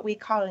of what we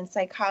call in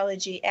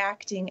psychology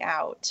acting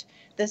out.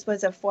 This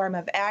was a form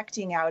of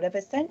acting out, of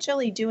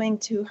essentially doing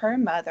to her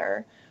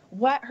mother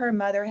what her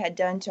mother had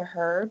done to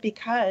her,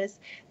 because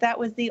that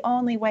was the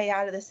only way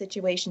out of the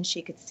situation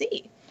she could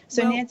see.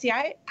 So, well, Nancy,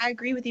 I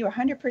agree with you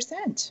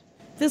 100%.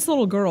 This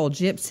little girl,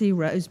 Gypsy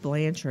Rose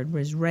Blanchard,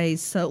 was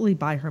raised solely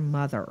by her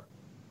mother.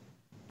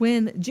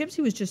 When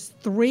Gypsy was just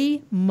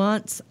 3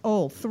 months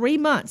old, 3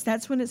 months,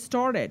 that's when it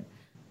started.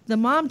 The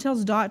mom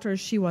tells doctors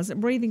she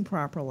wasn't breathing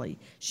properly.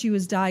 She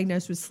was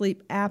diagnosed with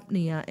sleep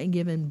apnea and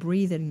given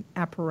breathing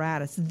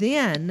apparatus.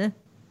 Then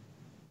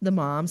the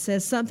mom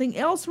says something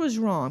else was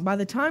wrong. By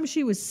the time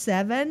she was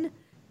 7,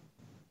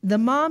 the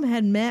mom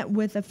had met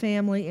with a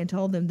family and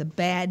told them the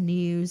bad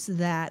news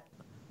that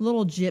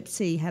little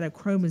Gypsy had a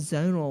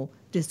chromosomal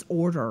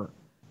disorder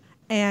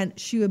and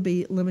she would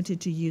be limited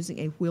to using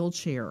a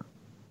wheelchair.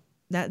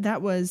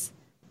 That was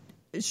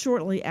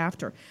shortly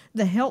after.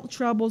 The health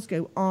troubles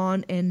go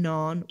on and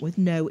on with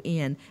no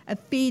end. A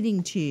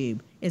feeding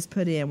tube is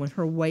put in when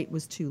her weight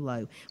was too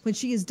low. When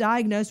she is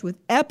diagnosed with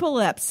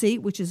epilepsy,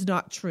 which is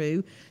not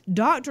true,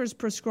 doctors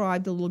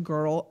prescribed the little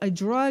girl a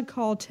drug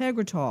called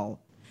Tegretol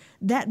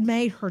that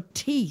made her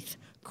teeth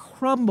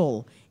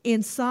crumble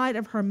inside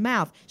of her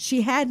mouth.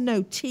 She had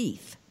no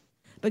teeth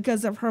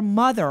because of her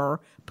mother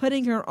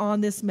putting her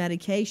on this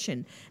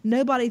medication.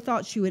 Nobody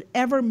thought she would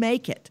ever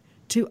make it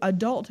to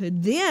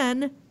adulthood.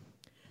 Then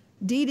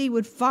Dee Dee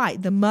would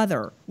fight, the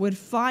mother would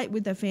fight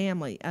with the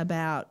family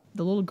about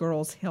the little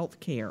girl's health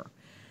care.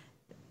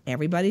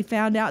 Everybody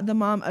found out the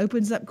mom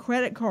opens up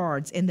credit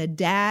cards in the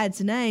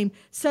dad's name,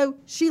 so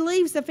she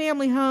leaves the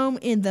family home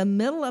in the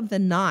middle of the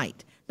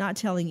night, not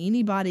telling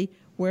anybody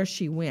where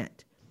she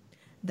went.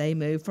 They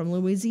moved from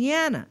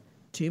Louisiana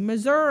to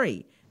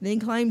Missouri, then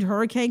claimed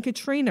Hurricane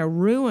Katrina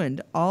ruined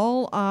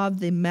all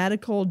of the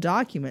medical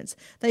documents.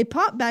 They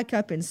popped back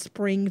up in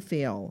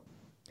Springfield,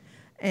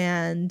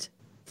 and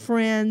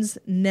friends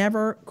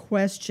never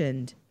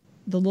questioned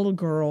the little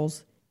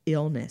girl's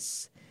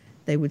illness.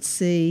 They would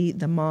see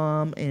the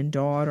mom and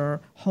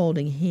daughter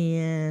holding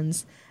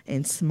hands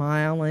and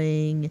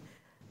smiling.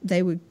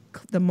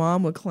 The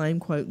mom would claim,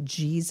 quote,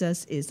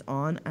 Jesus is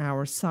on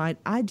our side.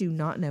 I do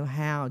not know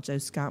how Joe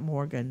Scott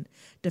Morgan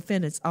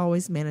defendants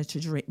always manage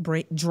to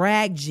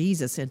drag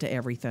Jesus into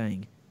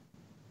everything.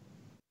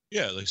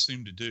 Yeah, they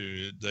seem to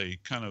do. They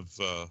kind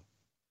of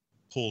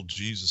pulled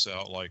Jesus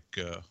out like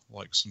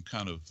some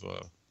kind of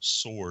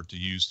sword to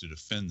use to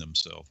defend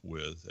themselves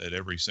with at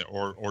every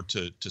or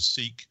to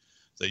seek.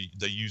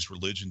 They use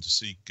religion to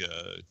seek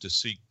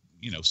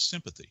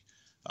sympathy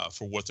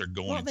for what they're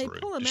going through. Well, they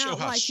pull him out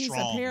like he's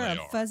a pair of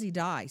fuzzy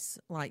dice,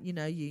 like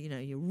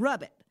you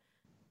rub it,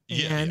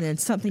 and then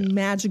something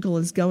magical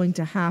is going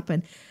to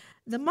happen.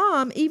 The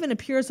mom even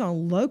appears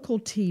on local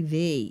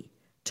TV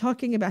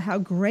talking about how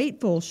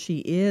grateful she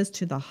is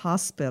to the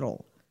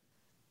hospital.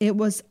 It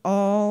was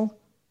all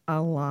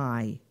a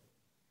lie.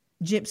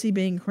 Gypsy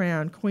being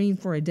crowned queen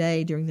for a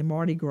day during the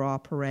Mardi Gras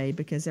parade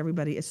because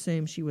everybody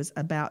assumed she was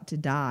about to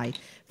die.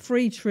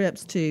 Free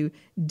trips to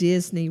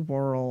Disney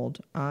World.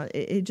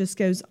 It just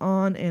goes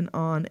on and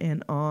on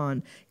and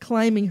on,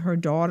 claiming her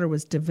daughter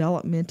was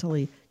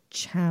developmentally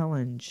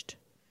challenged.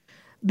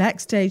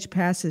 Backstage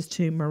passes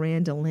to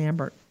Miranda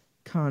Lambert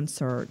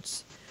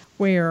concerts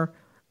where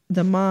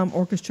the mom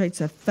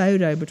orchestrates a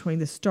photo between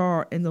the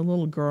star and the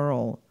little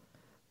girl.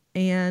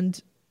 And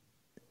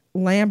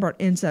Lambert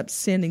ends up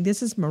sending,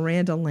 this is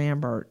Miranda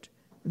Lambert,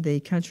 the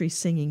country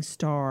singing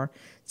star,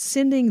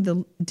 sending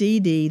the Dee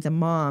Dee, the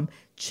mom,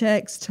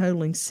 checks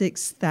totaling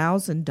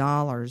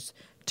 $6,000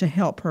 to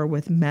help her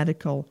with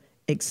medical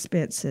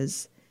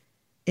expenses.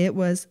 It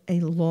was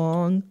a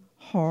long,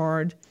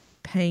 hard,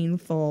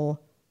 painful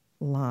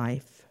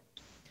life.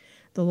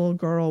 The little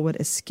girl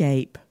would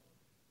escape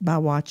by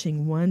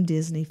watching one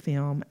Disney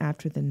film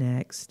after the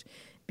next,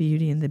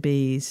 Beauty and the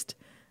Beast,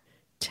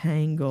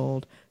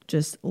 Tangled,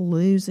 just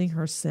losing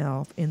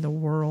herself in the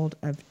world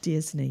of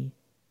Disney.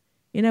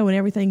 You know, when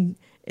everything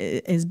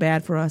is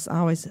bad for us, I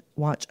always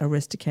watch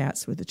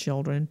Aristocats with the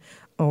children,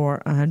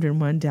 or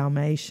 101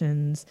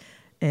 Dalmatians,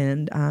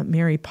 and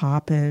Mary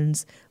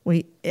Poppins.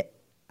 I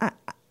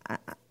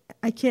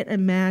can't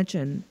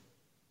imagine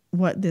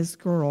what this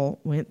girl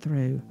went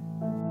through.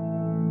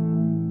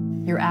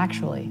 You're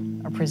actually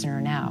a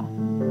prisoner now.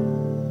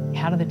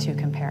 How do the two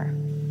compare?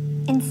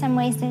 In some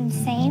ways they're the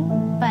same,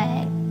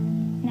 but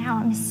now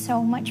I'm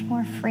so much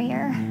more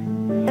freer.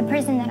 The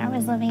prison that I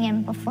was living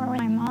in before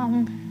with my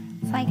mom,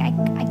 it's like I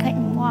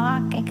couldn't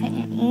walk, I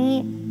couldn't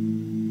eat,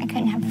 I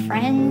couldn't have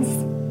friends.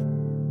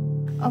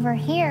 Over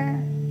here,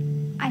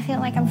 I feel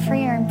like I'm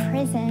freer in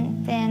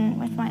prison than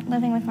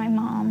living with my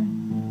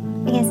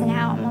mom, because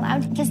now I'm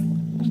allowed to just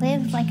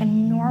live like a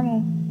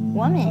normal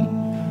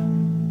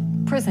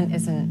woman. Prison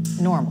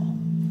isn't normal.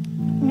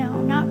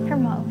 No, not for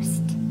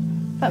most,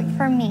 but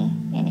for me,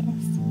 it is.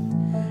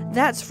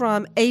 That's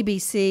from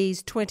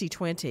ABC's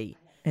 2020.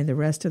 And the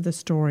rest of the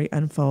story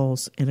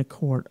unfolds in a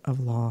court of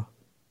law.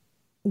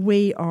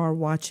 We are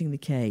watching the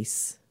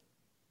case.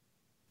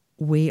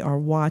 We are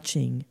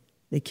watching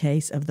the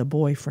case of the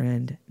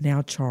boyfriend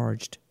now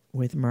charged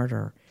with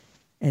murder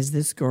as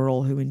this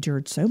girl who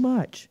endured so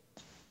much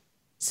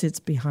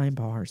sits behind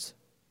bars.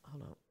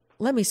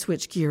 Let me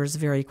switch gears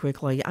very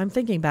quickly. I'm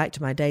thinking back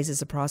to my days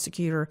as a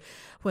prosecutor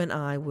when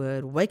I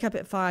would wake up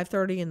at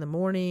 5:30 in the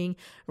morning,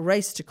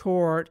 race to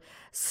court,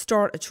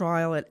 start a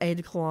trial at 8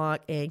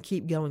 o'clock, and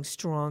keep going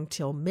strong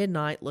till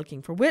midnight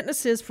looking for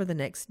witnesses for the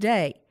next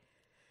day.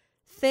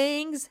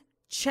 Things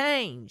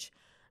change.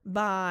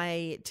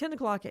 By 10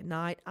 o'clock at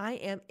night, I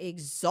am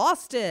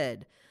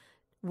exhausted.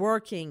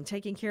 Working,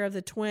 taking care of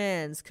the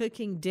twins,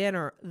 cooking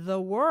dinner,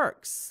 the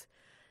works.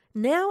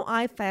 Now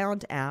I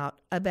found out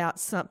about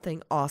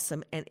something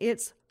awesome, and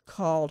it's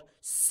called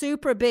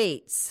Super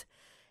Beets.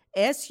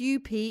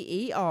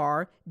 SUPERBEETS,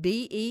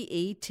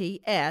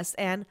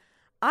 and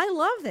I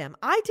love them.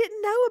 I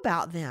didn't know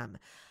about them.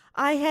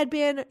 I had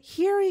been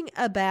hearing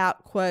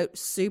about, quote,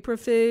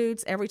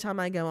 superfoods. Every time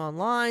I go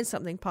online,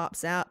 something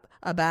pops up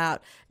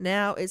about,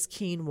 now it's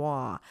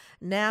quinoa.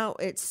 Now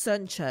it's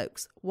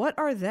sunchokes. What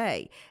are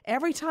they?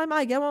 Every time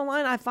I go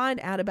online, I find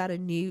out about a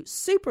new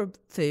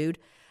superfood,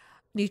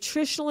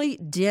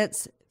 nutritionally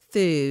dense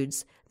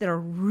foods that are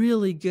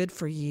really good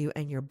for you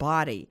and your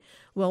body.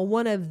 Well,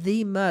 one of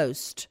the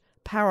most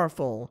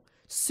powerful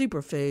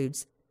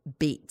superfoods,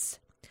 beets.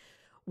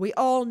 We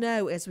all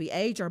know as we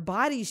age, our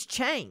bodies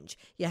change.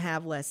 You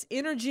have less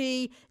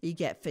energy, you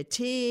get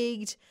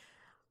fatigued.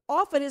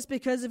 Often it's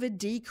because of a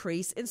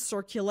decrease in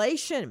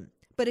circulation.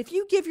 But if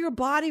you give your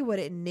body what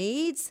it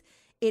needs,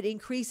 it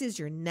increases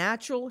your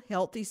natural,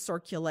 healthy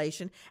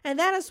circulation. And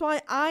that is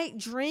why I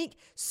drink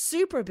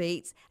Super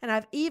Beets. And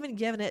I've even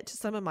given it to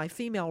some of my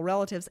female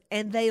relatives,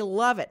 and they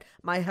love it.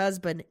 My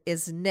husband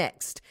is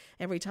next.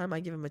 Every time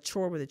I give him a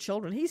chore with the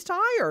children, he's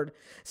tired.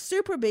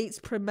 Super Beets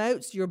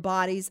promotes your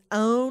body's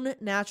own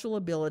natural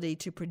ability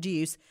to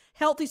produce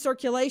healthy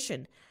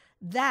circulation.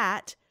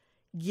 That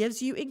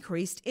gives you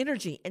increased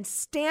energy and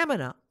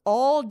stamina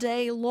all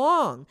day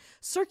long.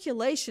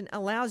 Circulation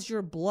allows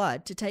your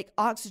blood to take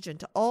oxygen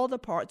to all the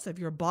parts of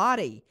your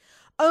body.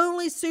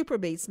 Only Super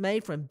Beets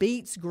made from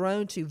beets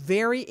grown to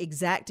very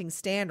exacting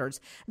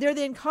standards. They're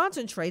then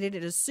concentrated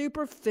into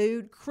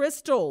superfood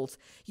crystals.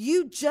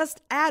 You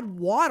just add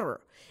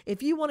water.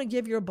 If you want to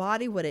give your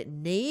body what it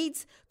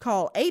needs,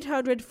 call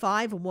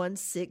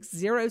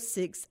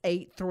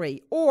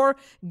 800-516-0683 or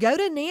go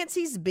to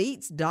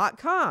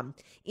nancysbeets.com.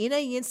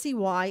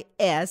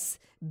 NANCYS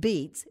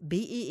Beets,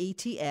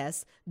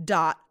 BEETS.com.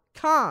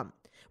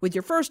 With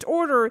your first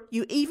order,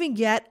 you even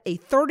get a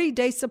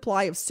 30-day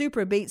supply of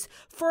Super Beets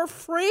for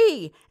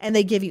free. And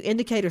they give you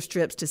indicator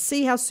strips to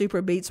see how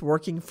Super Beets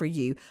working for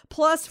you,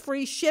 plus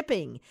free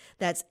shipping.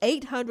 That's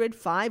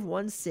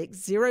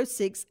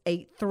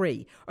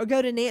 800-516-0683. Or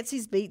go to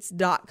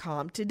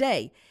nancysbeets.com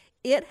today.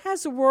 It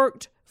has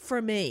worked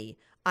for me.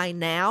 I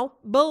now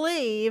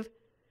believe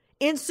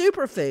in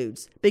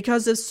superfoods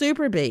because of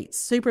Super Beets.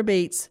 Super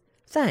Beets,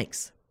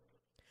 thanks.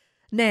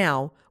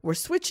 Now, we're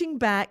switching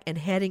back and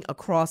heading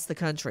across the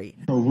country.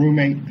 Her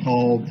roommate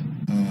called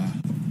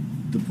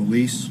the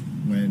police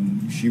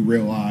when she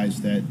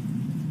realized that,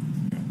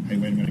 hey,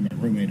 wait a minute, my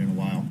roommate in a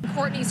while.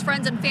 Courtney's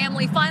friends and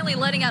family finally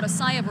letting out a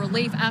sigh of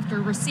relief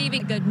after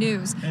receiving good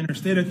news. In her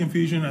state of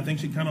confusion, I think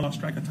she kind of lost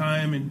track of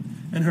time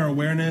and her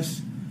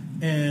awareness.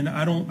 And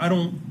I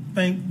don't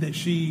think that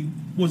she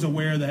was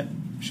aware that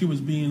she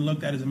was being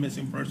looked at as a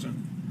missing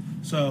person.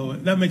 So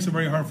that makes it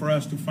very hard for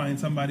us to find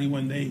somebody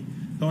when they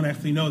don't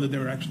actually know that they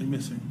were actually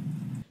missing.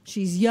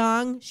 She's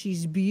young,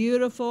 she's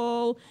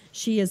beautiful,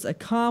 she is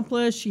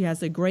accomplished, she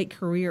has a great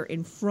career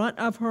in front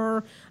of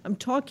her. I'm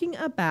talking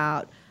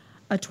about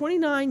a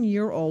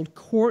 29-year-old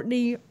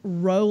Courtney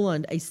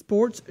Rowland, a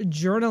sports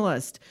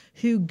journalist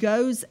who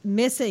goes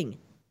missing.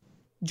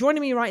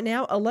 Joining me right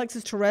now,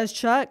 Alexis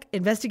Tereszcuk,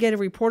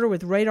 investigative reporter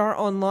with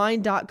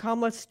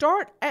RadarOnline.com. Let's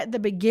start at the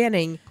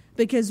beginning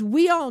because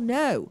we all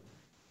know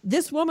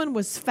this woman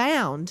was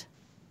found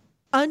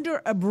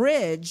under a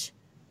bridge,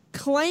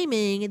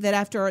 claiming that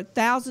after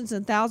thousands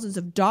and thousands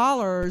of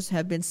dollars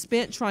have been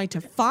spent trying to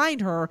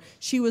find her,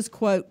 she was,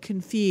 quote,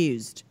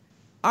 confused.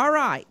 All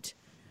right.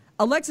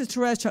 Alexis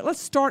Tereszcuk, let's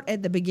start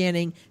at the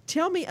beginning.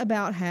 Tell me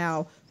about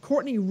how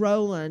Courtney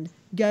Rowland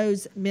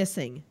goes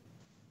missing.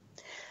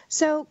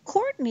 So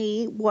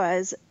Courtney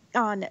was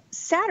on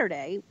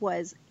Saturday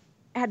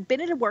had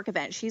been at a work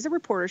event. She's a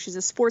reporter. She's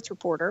a sports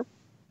reporter.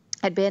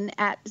 Had been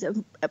at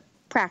a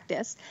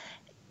practice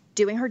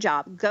doing her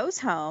job, goes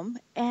home,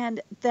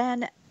 and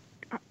then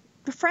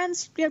the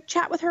friends,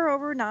 chat with her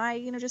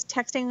overnight, just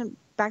texting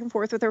back and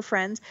forth with her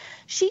friends.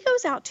 She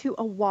goes out to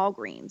a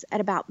Walgreens at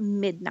about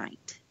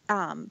midnight,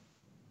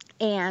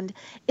 and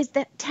is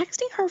that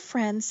texting her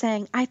friend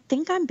saying, I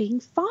think I'm being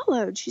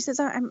followed. She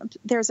says,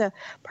 there's a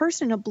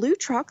person in a blue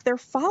truck. They're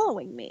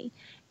following me.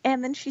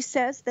 And then she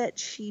says that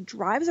she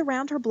drives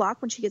around her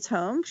block when she gets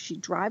home. She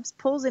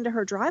pulls into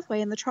her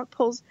driveway, and the truck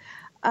pulls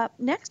up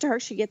next to her.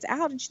 She gets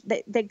out and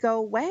they go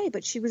away,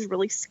 but she was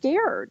really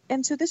scared.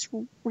 And so this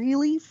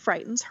really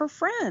frightens her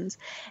friends.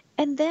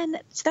 And then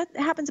so that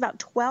happens about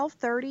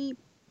 12:30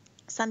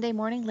 Sunday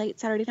morning, late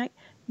Saturday night.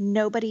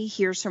 Nobody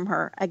hears from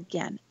her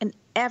again. And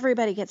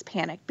everybody gets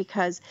panicked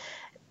because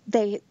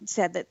they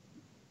said that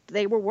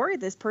they were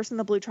worried this person in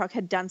the blue truck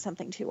had done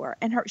something to her.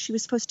 And she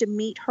was supposed to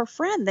meet her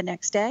friend the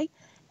next day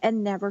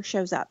and never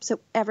shows up. So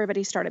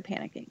everybody started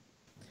panicking.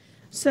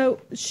 So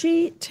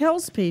she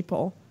tells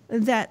people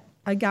that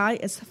a guy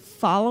is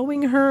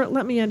following her.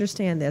 Let me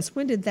understand this.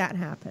 When did that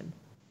happen?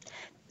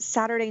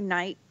 Saturday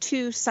night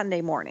to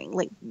Sunday morning,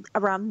 like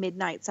around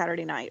midnight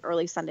Saturday night,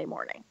 early Sunday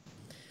morning.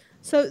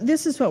 So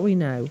this is what we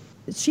know.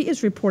 She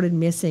is reported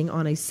missing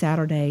on a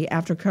Saturday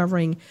after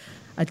covering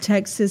a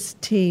Texas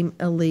Team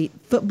Elite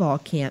football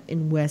camp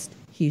in West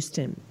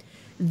Houston.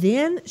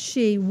 Then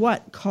she,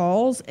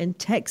 calls and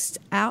texts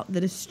out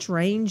that a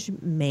strange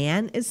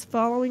man is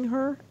following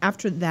her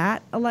after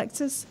that,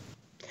 Alexis?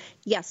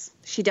 Yes,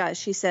 she does.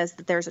 She says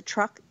that there's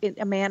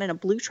a man in a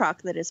blue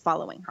truck that is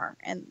following her.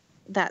 And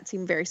that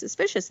seemed very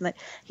suspicious. And that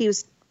he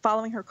was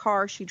following her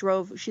car. She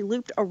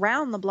looped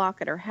around the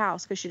block at her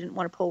house because she didn't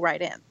want to pull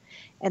right in.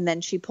 And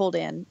then she pulled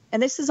in.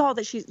 And this is all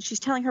that she's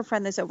telling her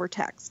friend this over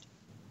text.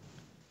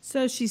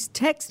 So she's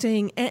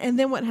texting. And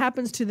then what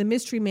happens to the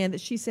mystery man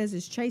that she says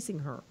is chasing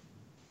her?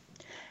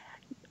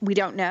 We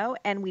don't know,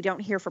 and we don't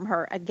hear from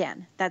her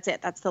again. That's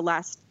it. That's the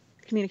last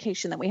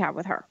communication that we have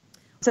with her.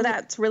 So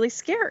that's really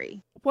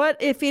scary.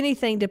 What, if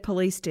anything, did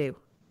police do?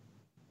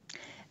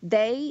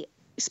 They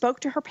spoke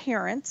to her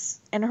parents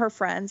and her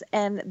friends,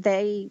 and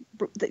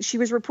she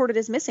was reported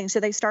as missing. So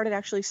they started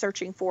actually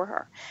searching for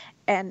her.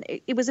 And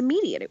it was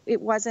immediate.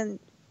 It wasn't,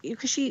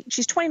 because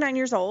she's 29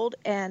 years old,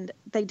 and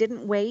they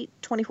didn't wait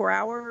 24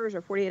 hours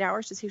or 48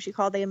 hours to see if she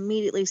called. They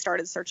immediately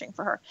started searching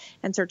for her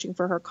and searching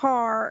for her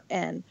car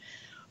and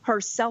her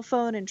cell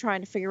phone and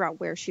trying to figure out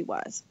where she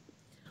was.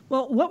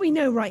 Well, what we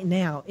know right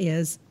now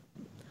is,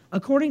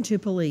 according to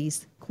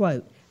police,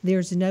 quote,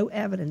 there's no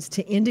evidence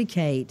to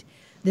indicate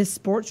this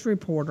sports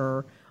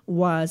reporter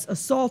was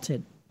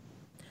assaulted.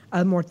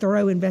 A more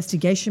thorough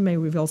investigation may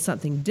reveal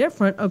something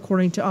different,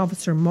 according to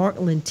Officer Mark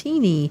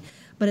Lentini,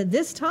 but at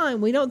this time,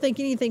 we don't think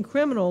anything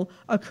criminal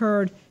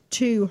occurred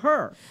to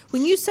her.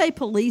 When you say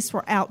police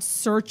were out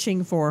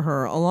searching for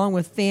her, along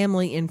with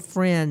family and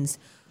friends,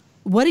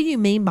 what do you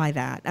mean by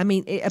that? I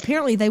mean,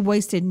 apparently they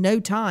wasted no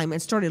time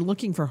and started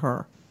looking for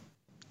her.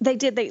 They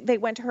did. They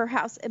went to her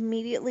house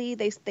immediately.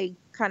 They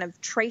kind of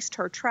traced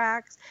her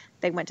tracks.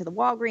 They went to the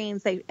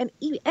Walgreens.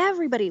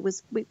 Everybody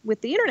was,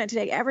 with the internet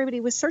today,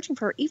 everybody was searching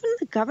for her. Even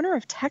the governor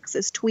of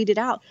Texas tweeted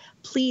out,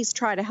 please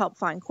try to help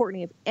find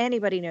Courtney if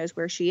anybody knows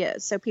where she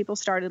is. So people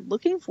started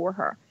looking for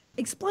her.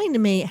 Explain to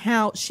me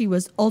how she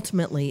was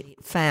ultimately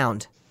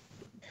found.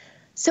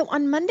 So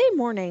on Monday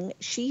morning,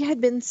 she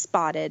had been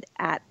spotted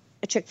at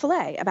a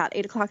Chick-fil-A about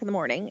 8 o'clock in the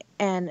morning,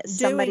 and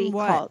somebody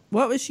called.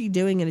 What was she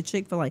doing in a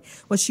Chick-fil-A?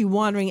 Was she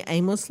wandering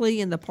aimlessly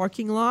in the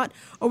parking lot,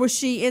 or was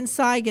she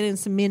inside getting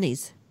some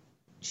minis?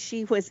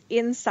 She was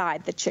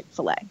inside the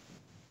Chick-fil-A.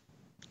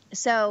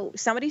 So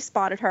somebody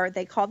spotted her.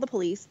 They called the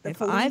police.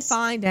 If I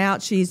find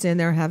out she's in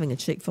there having a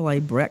Chick-fil-A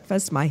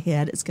breakfast, my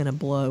head is going to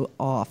blow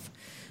off.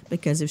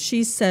 Because if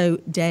she's so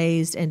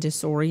dazed and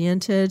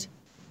disoriented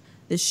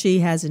that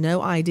she has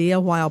no idea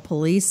while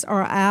police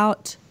are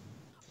out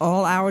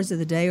all hours of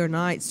the day or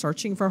night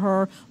searching for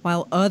her,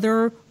 while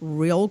other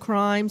real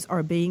crimes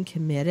are being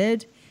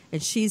committed,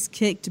 and she's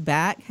kicked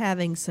back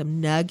having some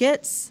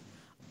nuggets,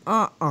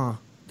 Go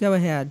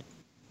ahead.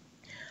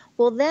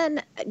 Well,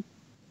 then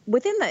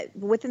within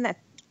that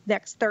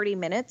next 30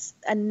 minutes,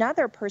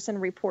 another person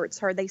reports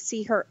her. They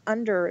see her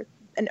under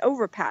an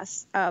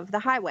overpass of the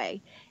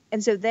highway.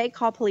 And so they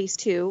call police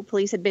too.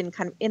 Police had been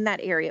kind of in that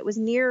area. It was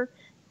near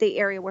the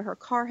area where her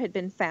car had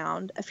been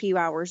found a few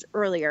hours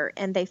earlier,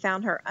 and they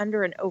found her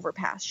under an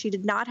overpass. She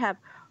did not have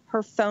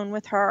her phone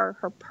with her,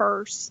 her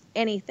purse,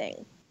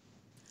 anything.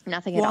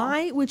 Nothing at all.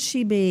 Why would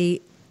she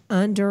be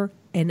under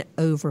an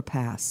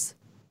overpass?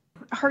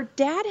 Her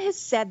dad has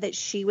said that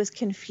she was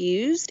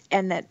confused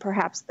and that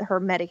perhaps her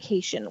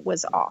medication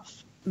was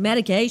off.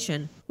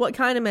 Medication? What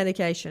kind of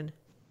medication?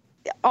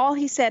 All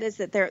he said is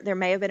that there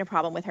may have been a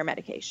problem with her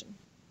medication.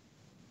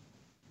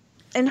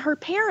 And her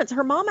parents,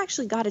 her mom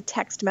actually got a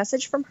text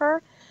message from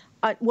her,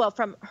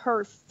 from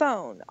her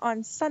phone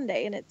on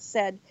Sunday, and it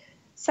said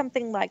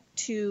something like,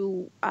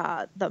 to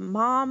the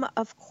mom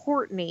of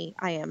Courtney,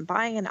 I am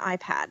buying an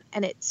iPad.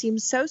 And it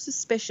seems so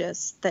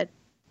suspicious that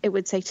it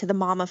would say to the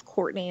mom of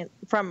Courtney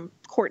from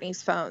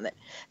Courtney's phone, that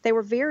they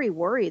were very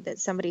worried that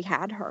somebody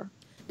had her.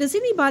 Does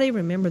anybody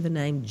remember the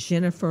name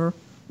Jennifer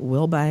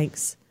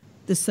Wilbanks,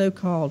 the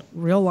so-called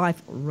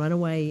real-life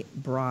runaway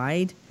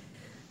bride?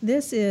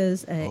 This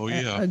is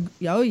yeah.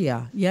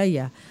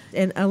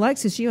 And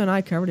Alexis, you and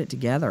I covered it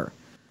together.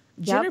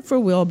 Yep. Jennifer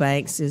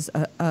Wilbanks is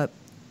a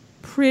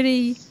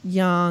pretty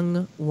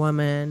young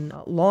woman,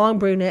 long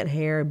brunette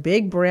hair,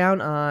 big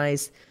brown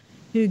eyes,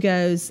 who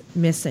goes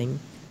missing.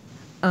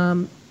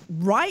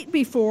 Right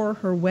before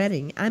her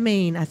wedding. I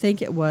mean, I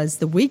think it was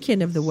the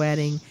weekend of the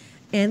wedding,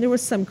 And there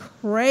was some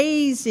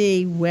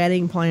crazy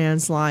wedding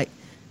plans, like,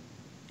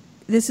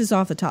 this is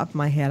off the top of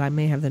my head, I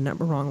may have the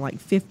number wrong, like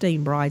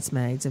 15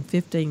 bridesmaids and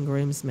 15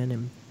 groomsmen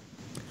and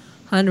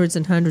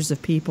hundreds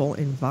of people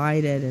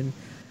invited and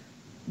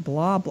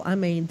blah, blah. I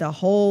mean, the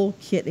whole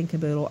kit and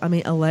caboodle. I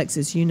mean,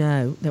 Alexis, you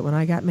know that when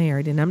I got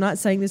married, and I'm not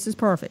saying this is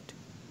perfect,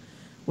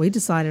 we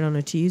decided on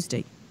a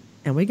Tuesday,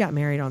 and we got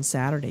married on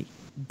Saturday.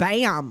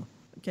 Bam!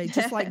 Okay,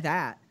 just like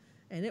that.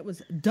 And it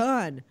was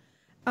done.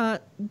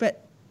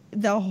 But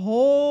the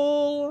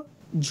whole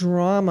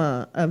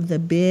drama of the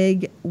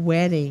big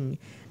wedding,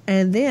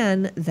 and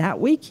then that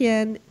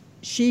weekend,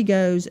 she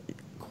goes,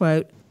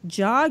 quote,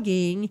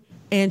 jogging,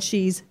 and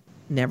she's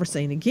never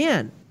seen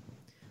again.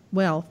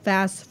 Well,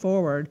 fast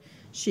forward,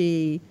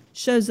 she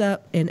shows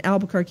up in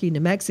Albuquerque, New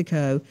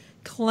Mexico,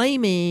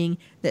 claiming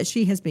that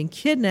she has been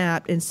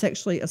kidnapped and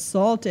sexually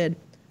assaulted.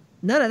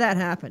 None of that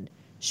happened.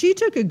 She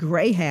took a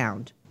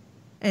Greyhound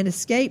and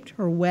escaped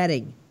her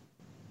wedding.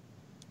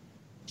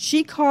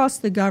 She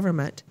cost the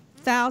government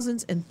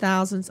thousands and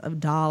thousands of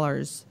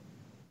dollars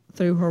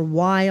through her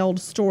wild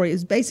story.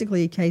 It's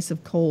basically a case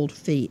of cold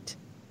feet.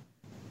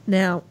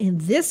 Now, in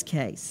this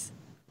case,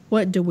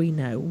 what do we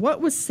know?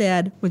 What was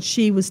said when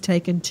she was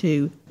taken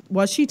to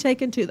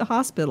the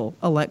hospital,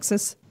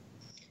 Alexis?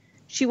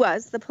 She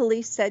was. The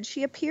police said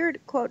she appeared,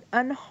 quote,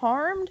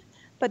 unharmed,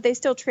 but they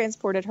still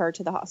transported her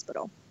to the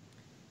hospital.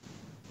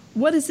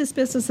 What is this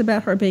business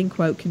about her being,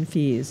 quote,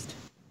 confused?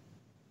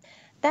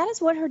 That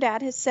is what her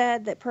dad has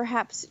said, that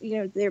perhaps,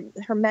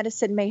 her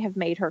medicine may have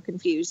made her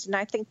confused. And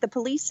I think the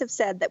police have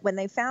said that when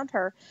they found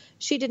her,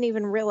 she didn't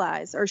even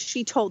realize, or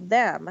she told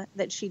them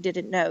that she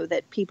didn't know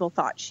that people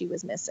thought she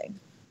was missing.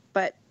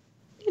 But,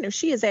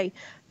 she is a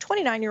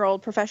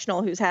 29-year-old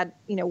professional who's had,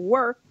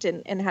 worked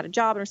and had a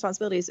job and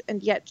responsibilities.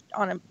 And yet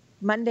on a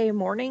Monday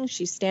morning,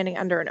 she's standing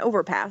under an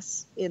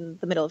overpass in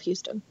the middle of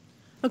Houston.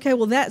 Okay,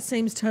 well, that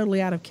seems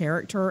totally out of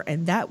character,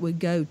 and that would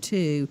go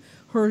to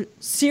her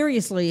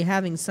seriously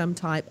having some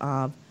type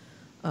of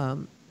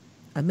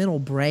a mental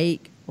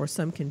break or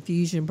some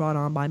confusion brought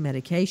on by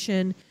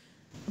medication.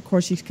 Of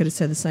course, you could have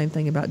said the same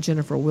thing about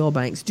Jennifer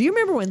Wilbanks. Do you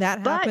remember when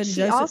that happened? But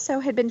she also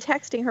had been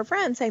texting her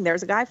friend saying,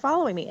 there's a guy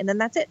following me, and then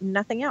that's it,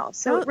 nothing else.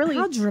 So it really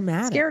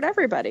scared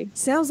everybody.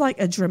 Sounds like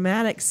a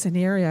dramatic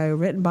scenario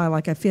written by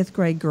like a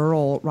fifth-grade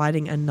girl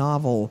writing a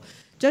novel.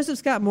 Joseph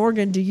Scott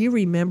Morgan, do you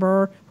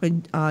remember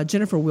when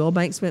Jennifer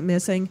Wilbanks went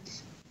missing?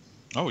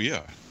 Oh,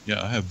 yeah.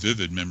 Yeah, I have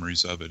vivid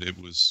memories of it. It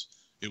was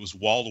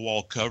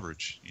wall-to-wall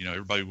coverage.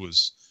 Everybody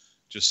was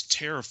just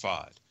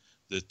terrified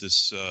that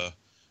this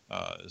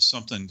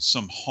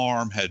some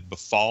harm had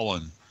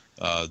befallen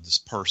this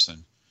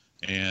person.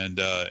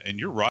 And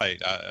you're right.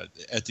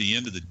 At the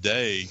end of the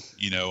day,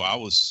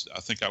 I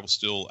think I was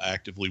still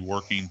actively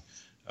working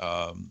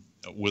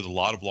with a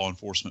lot of law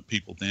enforcement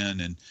people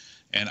then,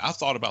 and I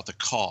thought about the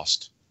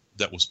cost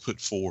that was put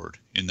forward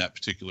in that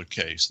particular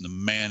case, and the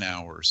man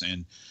hours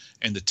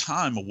and the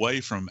time away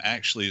from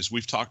actually, as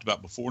we've talked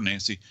about before,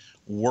 Nancy,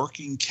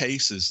 working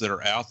cases that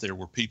are out there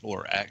where people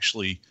are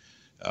actually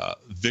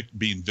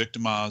being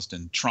victimized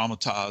and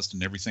traumatized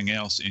and everything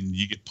else, and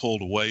you get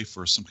pulled away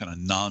for some kind of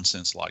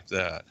nonsense like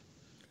that.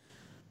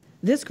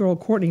 This girl,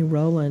 Courtney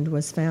Rowland,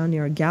 was found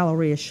near a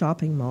Galleria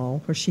shopping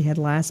mall where she had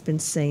last been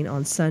seen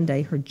on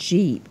Sunday. Her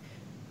Jeep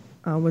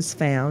was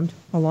found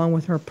along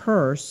with her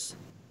purse.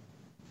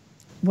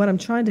 What I'm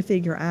trying to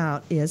figure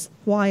out is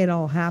why it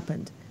all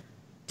happened.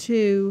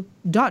 To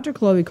Dr.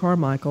 Chloe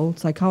Carmichael,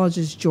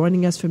 psychologist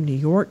joining us from New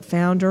York,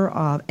 founder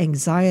of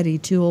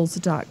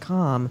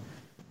anxietytools.com.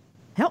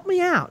 Help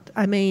me out.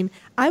 I mean,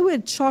 I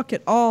would chalk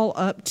it all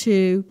up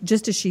to,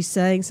 just as she's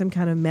saying, some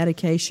kind of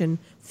medication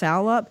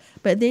foul up.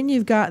 But then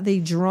you've got the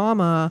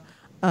drama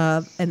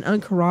of an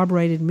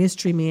uncorroborated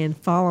mystery man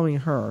following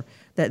her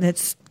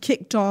that's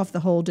kicked off the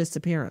whole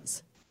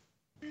disappearance.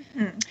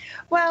 Mm-hmm.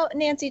 Well,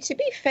 Nancy, to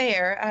be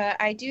fair,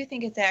 I do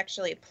think it's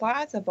actually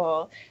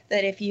plausible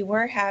that if you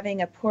were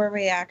having a poor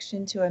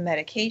reaction to a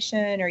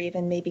medication or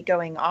even maybe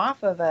going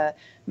off of a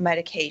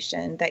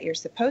medication that you're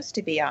supposed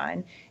to be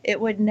on,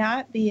 it would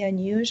not be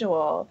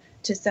unusual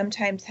to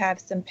sometimes have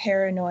some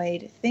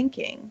paranoid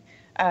thinking.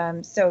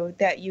 So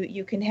that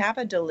you can have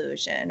a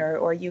delusion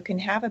or you can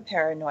have a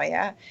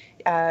paranoia.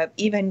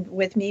 Even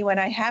with me when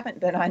I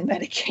haven't been on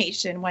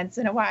medication, once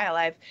in a while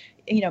I've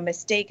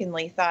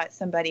mistakenly thought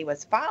somebody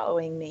was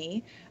following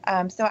me.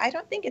 So I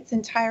don't think it's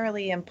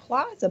entirely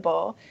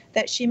implausible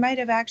that she might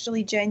have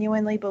actually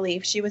genuinely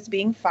believed she was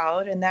being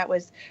followed, and that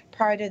was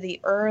part of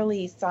the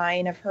early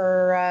sign of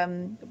her,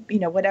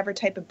 whatever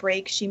type of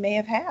break she may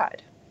have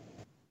had.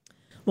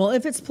 Well,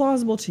 if it's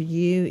plausible to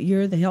you,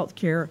 you're the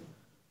healthcare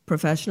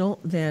professional,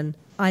 then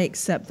I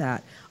accept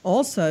that.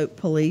 Also,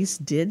 police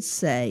did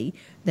say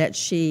that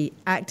she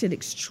acted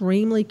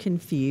extremely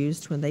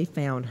confused when they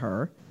found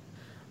her.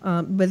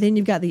 But then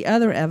you've got the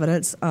other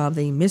evidence of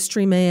the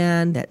mystery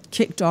man that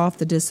kicked off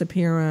the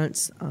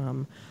disappearance,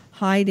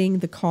 hiding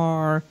the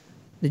car,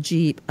 the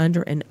Jeep,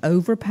 under an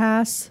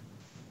overpass.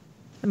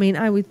 I mean,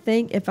 I would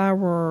think if I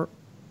were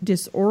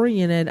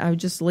disoriented, I would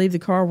just leave the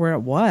car where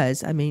it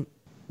was. I mean,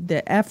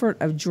 the effort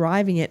of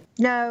driving it.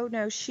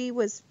 No, she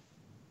was,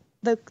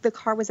 the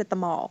car was at the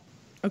mall.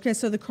 Okay,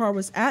 so the car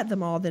was at the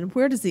mall. Then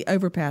where does the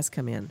overpass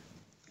come in?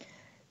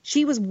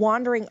 She was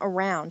wandering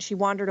around. She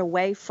wandered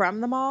away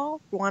from the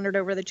mall, wandered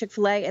over the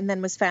Chick-fil-A, and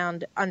then was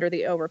found under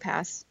the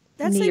overpass.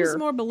 That seems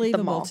more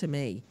believable to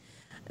me.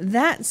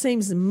 That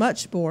seems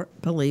much more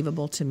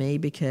believable to me,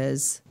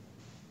 because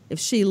if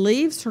she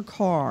leaves her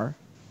car,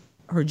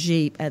 her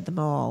Jeep at the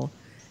mall,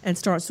 and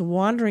starts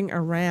wandering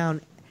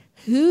around,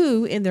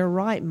 who in their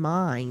right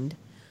mind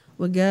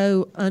would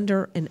go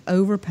under an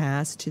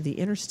overpass to the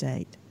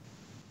interstate?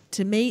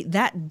 To me,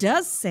 that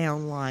does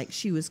sound like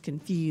she was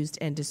confused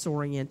and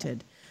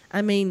disoriented.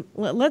 I mean,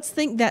 let's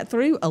think that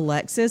through,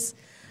 Alexis.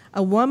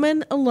 A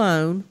woman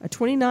alone, a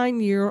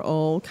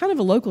 29-year-old, kind of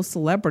a local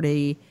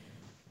celebrity,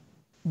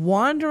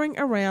 wandering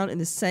around in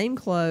the same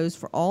clothes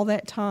for all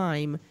that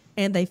time,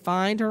 and they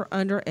find her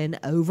under an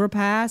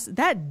overpass.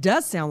 That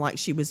does sound like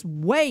she was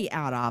way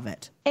out of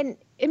it. And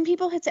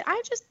people had said,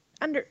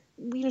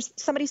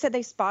 somebody said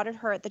they spotted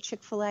her at the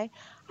Chick-fil-A.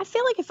 I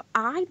feel like if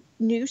I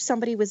knew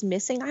somebody was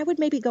missing, I would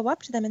maybe go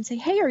up to them and say,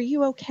 hey, are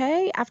you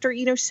okay? After,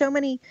 so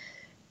many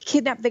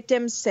kidnapped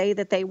victims say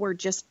that they were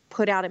just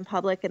put out in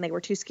public and they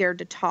were too scared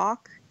to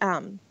talk.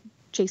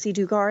 J.C.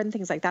 Dugard and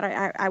things like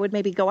that. I would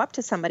maybe go up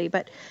to somebody,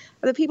 but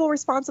the people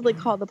responsibly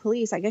called the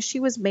police. I guess she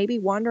was maybe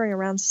wandering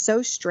around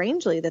so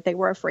strangely that they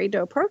were afraid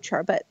to approach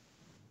her, but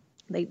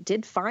they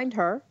did find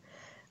her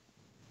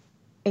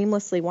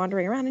aimlessly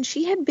wandering around. And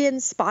she had been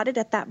spotted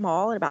at that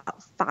mall at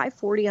about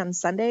 5:40 on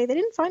Sunday. They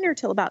didn't find her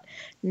till about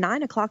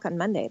 9 o'clock on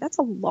Monday. That's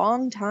a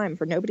long time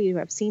for nobody to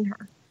have seen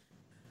her.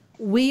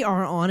 We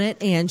are on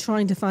it and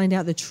trying to find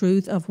out the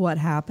truth of what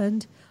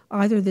happened.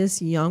 Either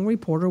this young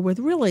reporter with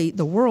really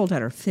the world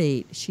at her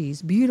feet,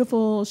 she's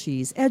beautiful,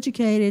 she's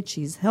educated,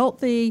 she's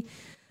healthy,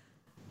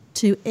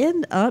 to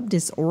end up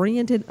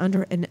disoriented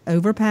under an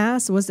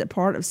overpass? Was it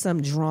part of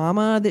some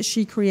drama that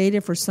she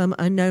created for some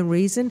unknown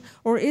reason?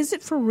 Or is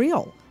it for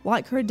real,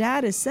 like her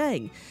dad is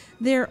saying?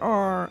 There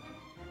are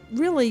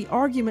really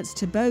arguments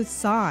to both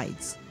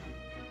sides.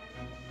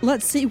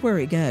 Let's see where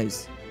it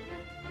goes.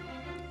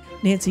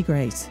 Nancy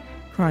Grace,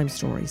 Crime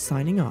Stories,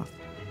 signing off.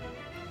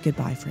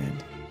 Goodbye,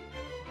 friend.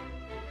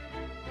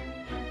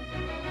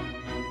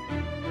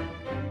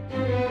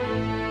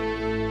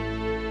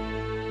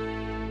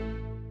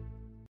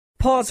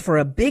 Pause for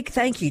a big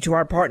thank you to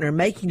our partner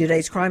making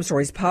today's Crime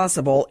Stories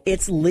possible.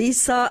 It's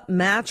Leesa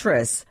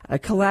Mattress, a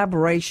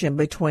collaboration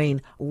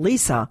between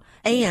Leesa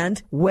and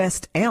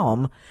West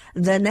Elm.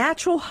 The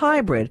natural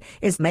hybrid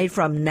is made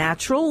from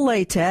natural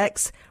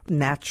latex,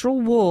 natural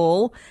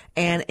wool,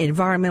 and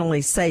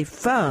environmentally safe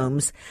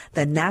foams.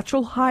 The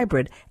natural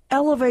hybrid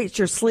elevates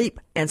your sleep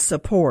and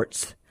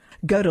supports.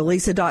 Go to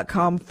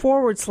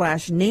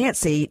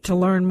Leesa.com/Nancy to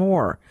learn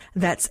more.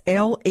 That's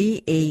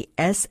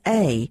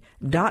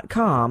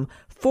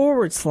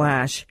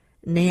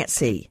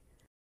LEESA.com/Nancy.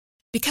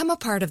 Become a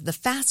part of the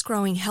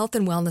fast-growing health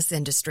and wellness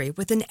industry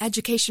with an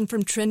education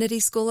from Trinity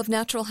School of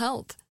Natural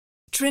Health.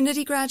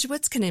 Trinity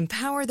graduates can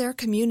empower their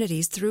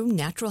communities through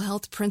natural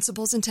health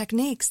principles and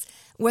techniques,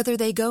 whether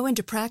they go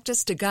into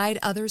practice to guide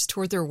others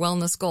toward their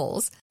wellness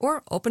goals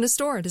or open a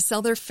store to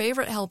sell their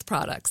favorite health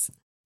products.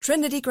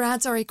 Trinity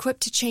grads are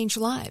equipped to change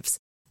lives.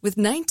 With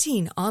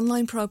 19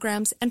 online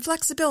programs and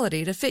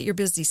flexibility to fit your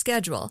busy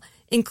schedule,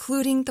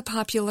 including the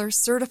popular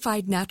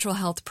Certified Natural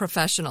Health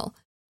Professional,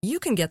 you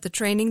can get the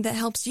training that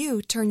helps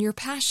you turn your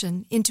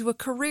passion into a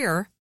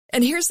career.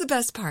 And here's the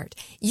best part.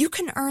 You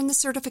can earn the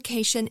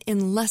certification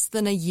in less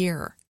than a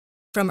year.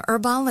 From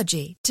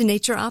herbology to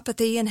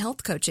naturopathy and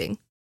health coaching,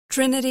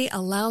 Trinity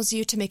allows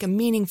you to make a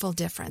meaningful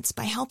difference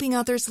by helping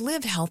others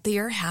live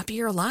healthier,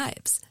 happier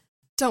lives.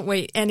 Don't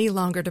wait any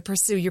longer to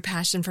pursue your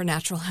passion for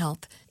natural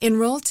health.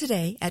 Enroll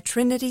today at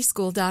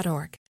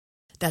trinityschool.org.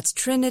 That's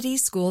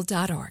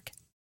trinityschool.org.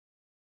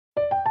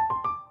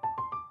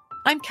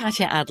 I'm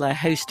Katya Adler,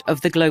 host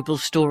of The Global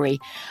Story.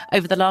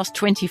 Over the last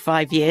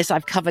 25 years,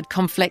 I've covered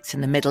conflicts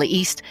in the Middle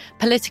East,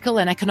 political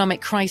and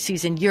economic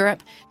crises in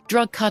Europe,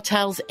 drug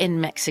cartels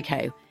in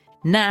Mexico.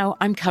 Now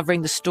I'm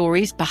covering the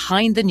stories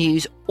behind the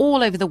news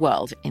all over the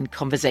world in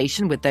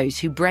conversation with those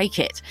who break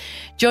it.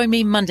 Join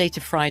me Monday to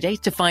Friday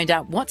to find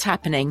out what's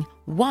happening,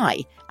 why,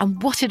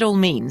 and what it all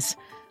means.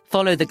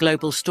 Follow The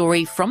Global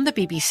Story from the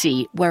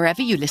BBC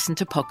wherever you listen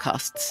to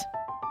podcasts.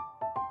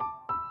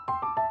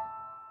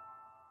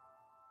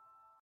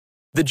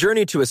 The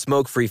journey to a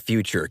smoke-free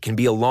future can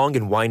be a long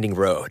and winding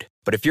road.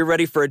 But if you're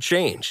ready for a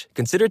change,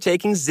 consider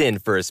taking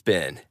Zyn for a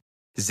spin.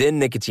 Zyn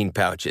nicotine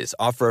pouches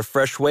offer a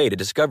fresh way to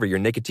discover your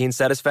nicotine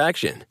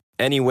satisfaction.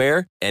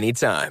 Anywhere,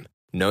 anytime.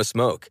 No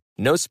smoke,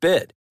 no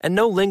spit, and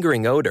no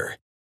lingering odor.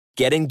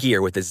 Get in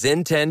gear with the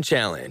Zyn 10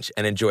 Challenge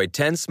and enjoy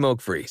 10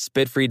 smoke-free,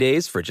 spit-free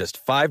days for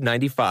just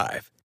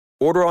 $5.95.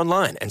 Order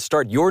online and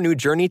start your new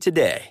journey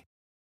today.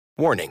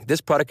 Warning, this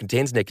product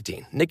contains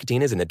nicotine.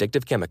 Nicotine is an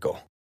addictive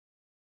chemical.